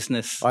my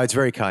listeners. Oh, it's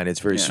very kind.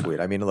 It's very sweet.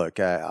 I mean, look,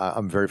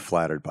 I'm very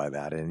flattered by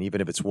that. And even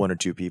if it's one or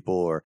two people,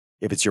 or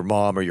if it's your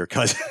mom or your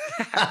cousin,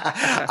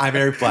 I'm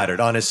very flattered,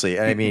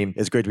 honestly. I mean,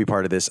 it's great to be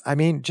part of this. I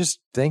mean, just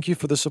thank you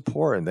for the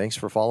support and thanks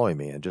for following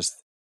me. And just,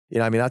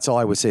 I mean, that's all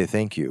I would say.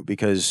 Thank you,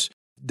 because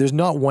there's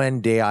not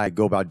one day I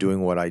go about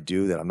doing what I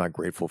do that I'm not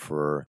grateful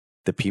for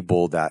the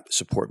people that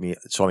support me,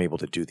 so I'm able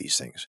to do these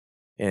things.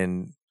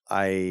 And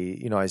I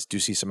do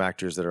see some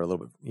actors that are a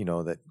little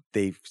bit, that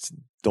they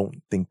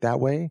don't think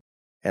that way.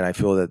 And I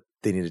feel that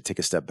they need to take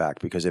a step back,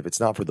 because if it's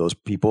not for those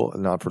people,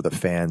 not for the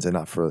fans, and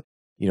not for,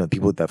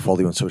 people that follow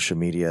you on social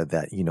media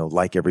that,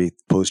 like every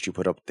post you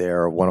put up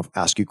there or want to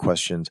ask you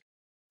questions,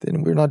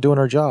 then we're not doing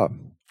our job.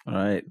 All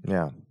right.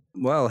 Yeah.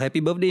 Wow,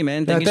 happy birthday,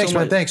 man. Thanks, so much.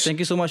 Man, thanks. Thank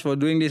you so much for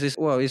doing this.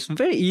 It's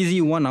very easy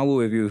 1 hour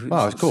with you.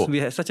 Wow, it's cool. We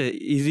had such an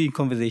easy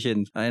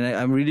conversation. And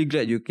I'm really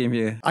glad you came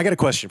here. I got a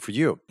question for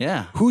you.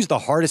 Yeah. Who's the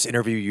hardest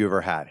interview you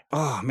ever had?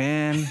 Oh,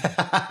 man.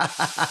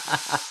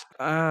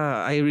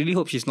 I really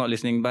hope she's not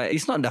listening, but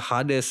it's not the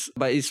hardest,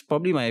 but it's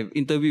probably my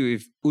interview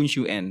with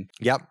Unshu N.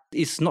 Yep.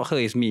 It's not her,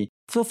 it's me.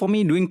 So for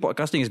me, doing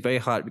podcasting is very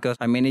hard because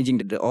I'm managing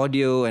the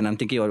audio and I'm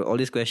thinking about all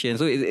these questions.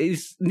 So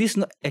this is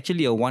not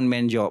actually a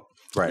one-man job.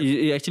 Right.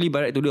 You actually,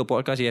 by right to do a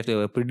podcast, you have to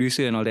have a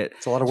producer and all that.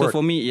 It's a lot of work.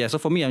 So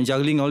for me, I'm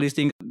juggling all these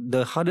things.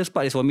 The hardest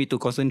part is for me to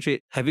concentrate,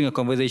 having a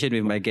conversation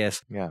with my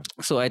guest. Yeah.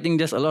 So I think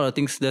just a lot of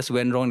things just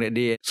went wrong that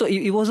day. So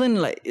it wasn't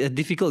like a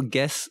difficult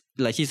guest.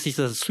 Like she's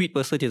a sweet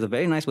person. She's a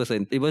very nice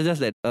person. It was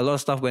just that a lot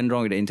of stuff went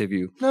wrong with the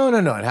interview. No.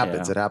 It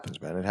happens. Yeah. It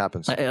happens, man. It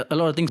happens. A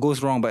lot of things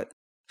goes wrong, but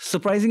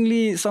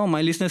surprisingly, some of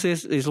my listeners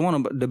says it's one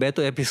of the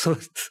better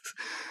episodes.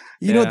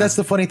 You know, that's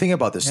the funny thing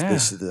about this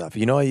stuff.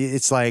 You know,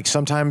 it's like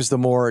sometimes the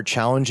more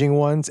challenging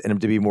ones end up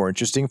to be more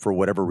interesting for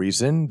whatever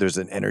reason. There's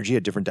an energy,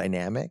 a different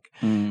dynamic.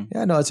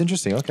 Yeah, no, it's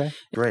interesting. Okay,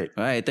 great.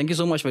 All right, thank you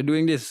so much for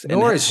doing this. No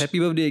worries. Happy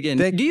birthday again.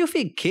 Do you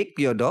feed cake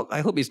to your dog? I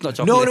hope it's not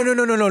chocolate.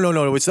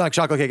 No. It's not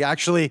chocolate cake.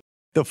 Actually,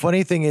 the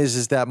funny thing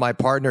is that my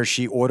partner,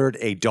 she ordered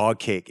a dog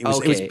cake. It was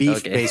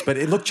beef based, but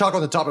it looked chocolate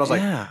on the top. And I was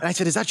like, and I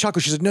said, "Is that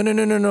chocolate?" She said,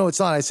 "No, it's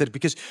not." I said,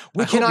 "Because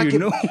we cannot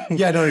get."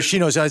 Yeah, no, she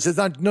knows. I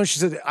said, "No." She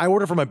said, "I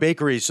ordered from a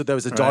bakery, so that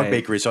was a dog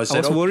bakery." So I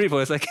said, I was worried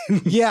for a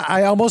second. Yeah,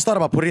 I almost thought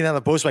about putting that on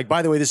the post. Like,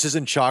 by the way, this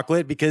isn't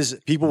chocolate because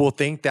people will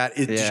think that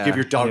it just give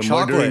your dog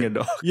chocolate. A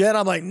dog. Yeah, and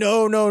I'm like,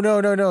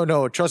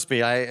 no. Trust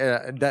me,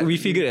 we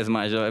figured as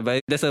much,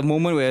 but there's a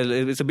moment where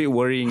it's a bit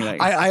worrying.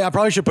 Like, I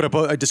probably should put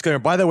a disclaimer.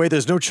 By the way,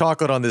 there's no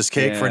chocolate on this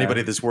cake for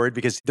anybody that's worried,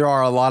 because there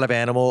are a lot of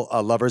animal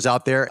lovers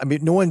out there. I mean,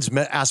 no one's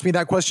asked me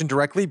that question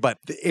directly, but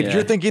if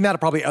you're thinking that,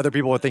 probably other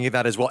people are thinking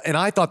that as well. And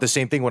I thought the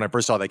same thing when I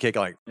first saw that cake.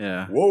 I'm like,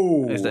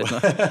 whoa.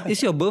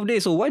 It's your birthday,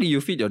 so why do you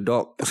feed your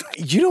dog?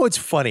 You know what's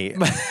funny?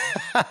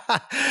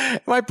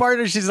 My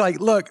partner, she's like,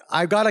 look,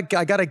 I got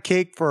a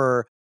cake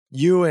for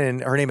you,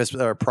 and her name is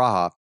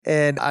Praha.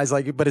 And I was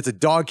like, but it's a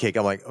dog cake.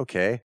 I'm like,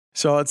 okay.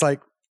 So it's like,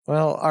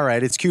 well, all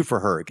right, it's cute for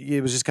her.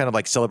 It was just kind of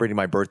like celebrating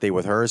my birthday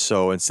with her.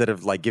 So instead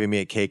of like giving me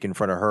a cake in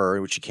front of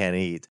her, which she can't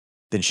eat,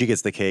 then she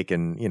gets the cake,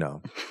 and, you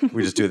know,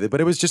 we just do it.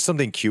 But it was just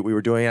something cute we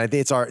were doing. I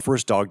think it's our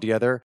first dog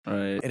together. Right.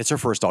 And it's her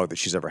first dog that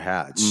she's ever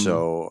had.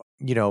 So,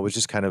 you know, it was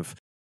just kind of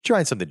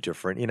trying something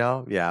different, you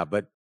know? Yeah,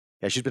 but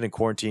yeah, she's been in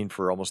quarantine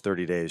for almost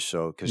 30 days.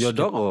 So, your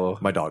dog or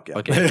my dog? Yeah.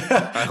 Okay.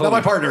 Not my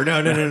partner.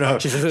 No.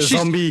 She's a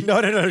zombie.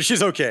 No.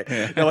 She's okay.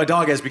 Yeah. No, my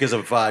dog is because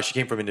of she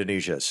came from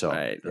Indonesia. So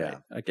right.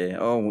 Okay.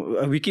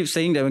 Oh, we keep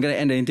saying that we're gonna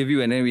end the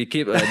interview, and then we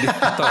keep. You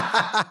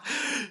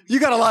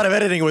got a lot of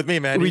editing with me,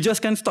 man. We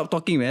just can't stop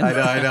talking, man.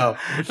 I know.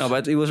 No,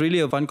 but it was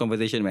really a fun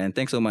conversation, man.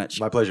 Thanks so much.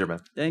 My pleasure,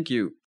 man. Thank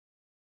you.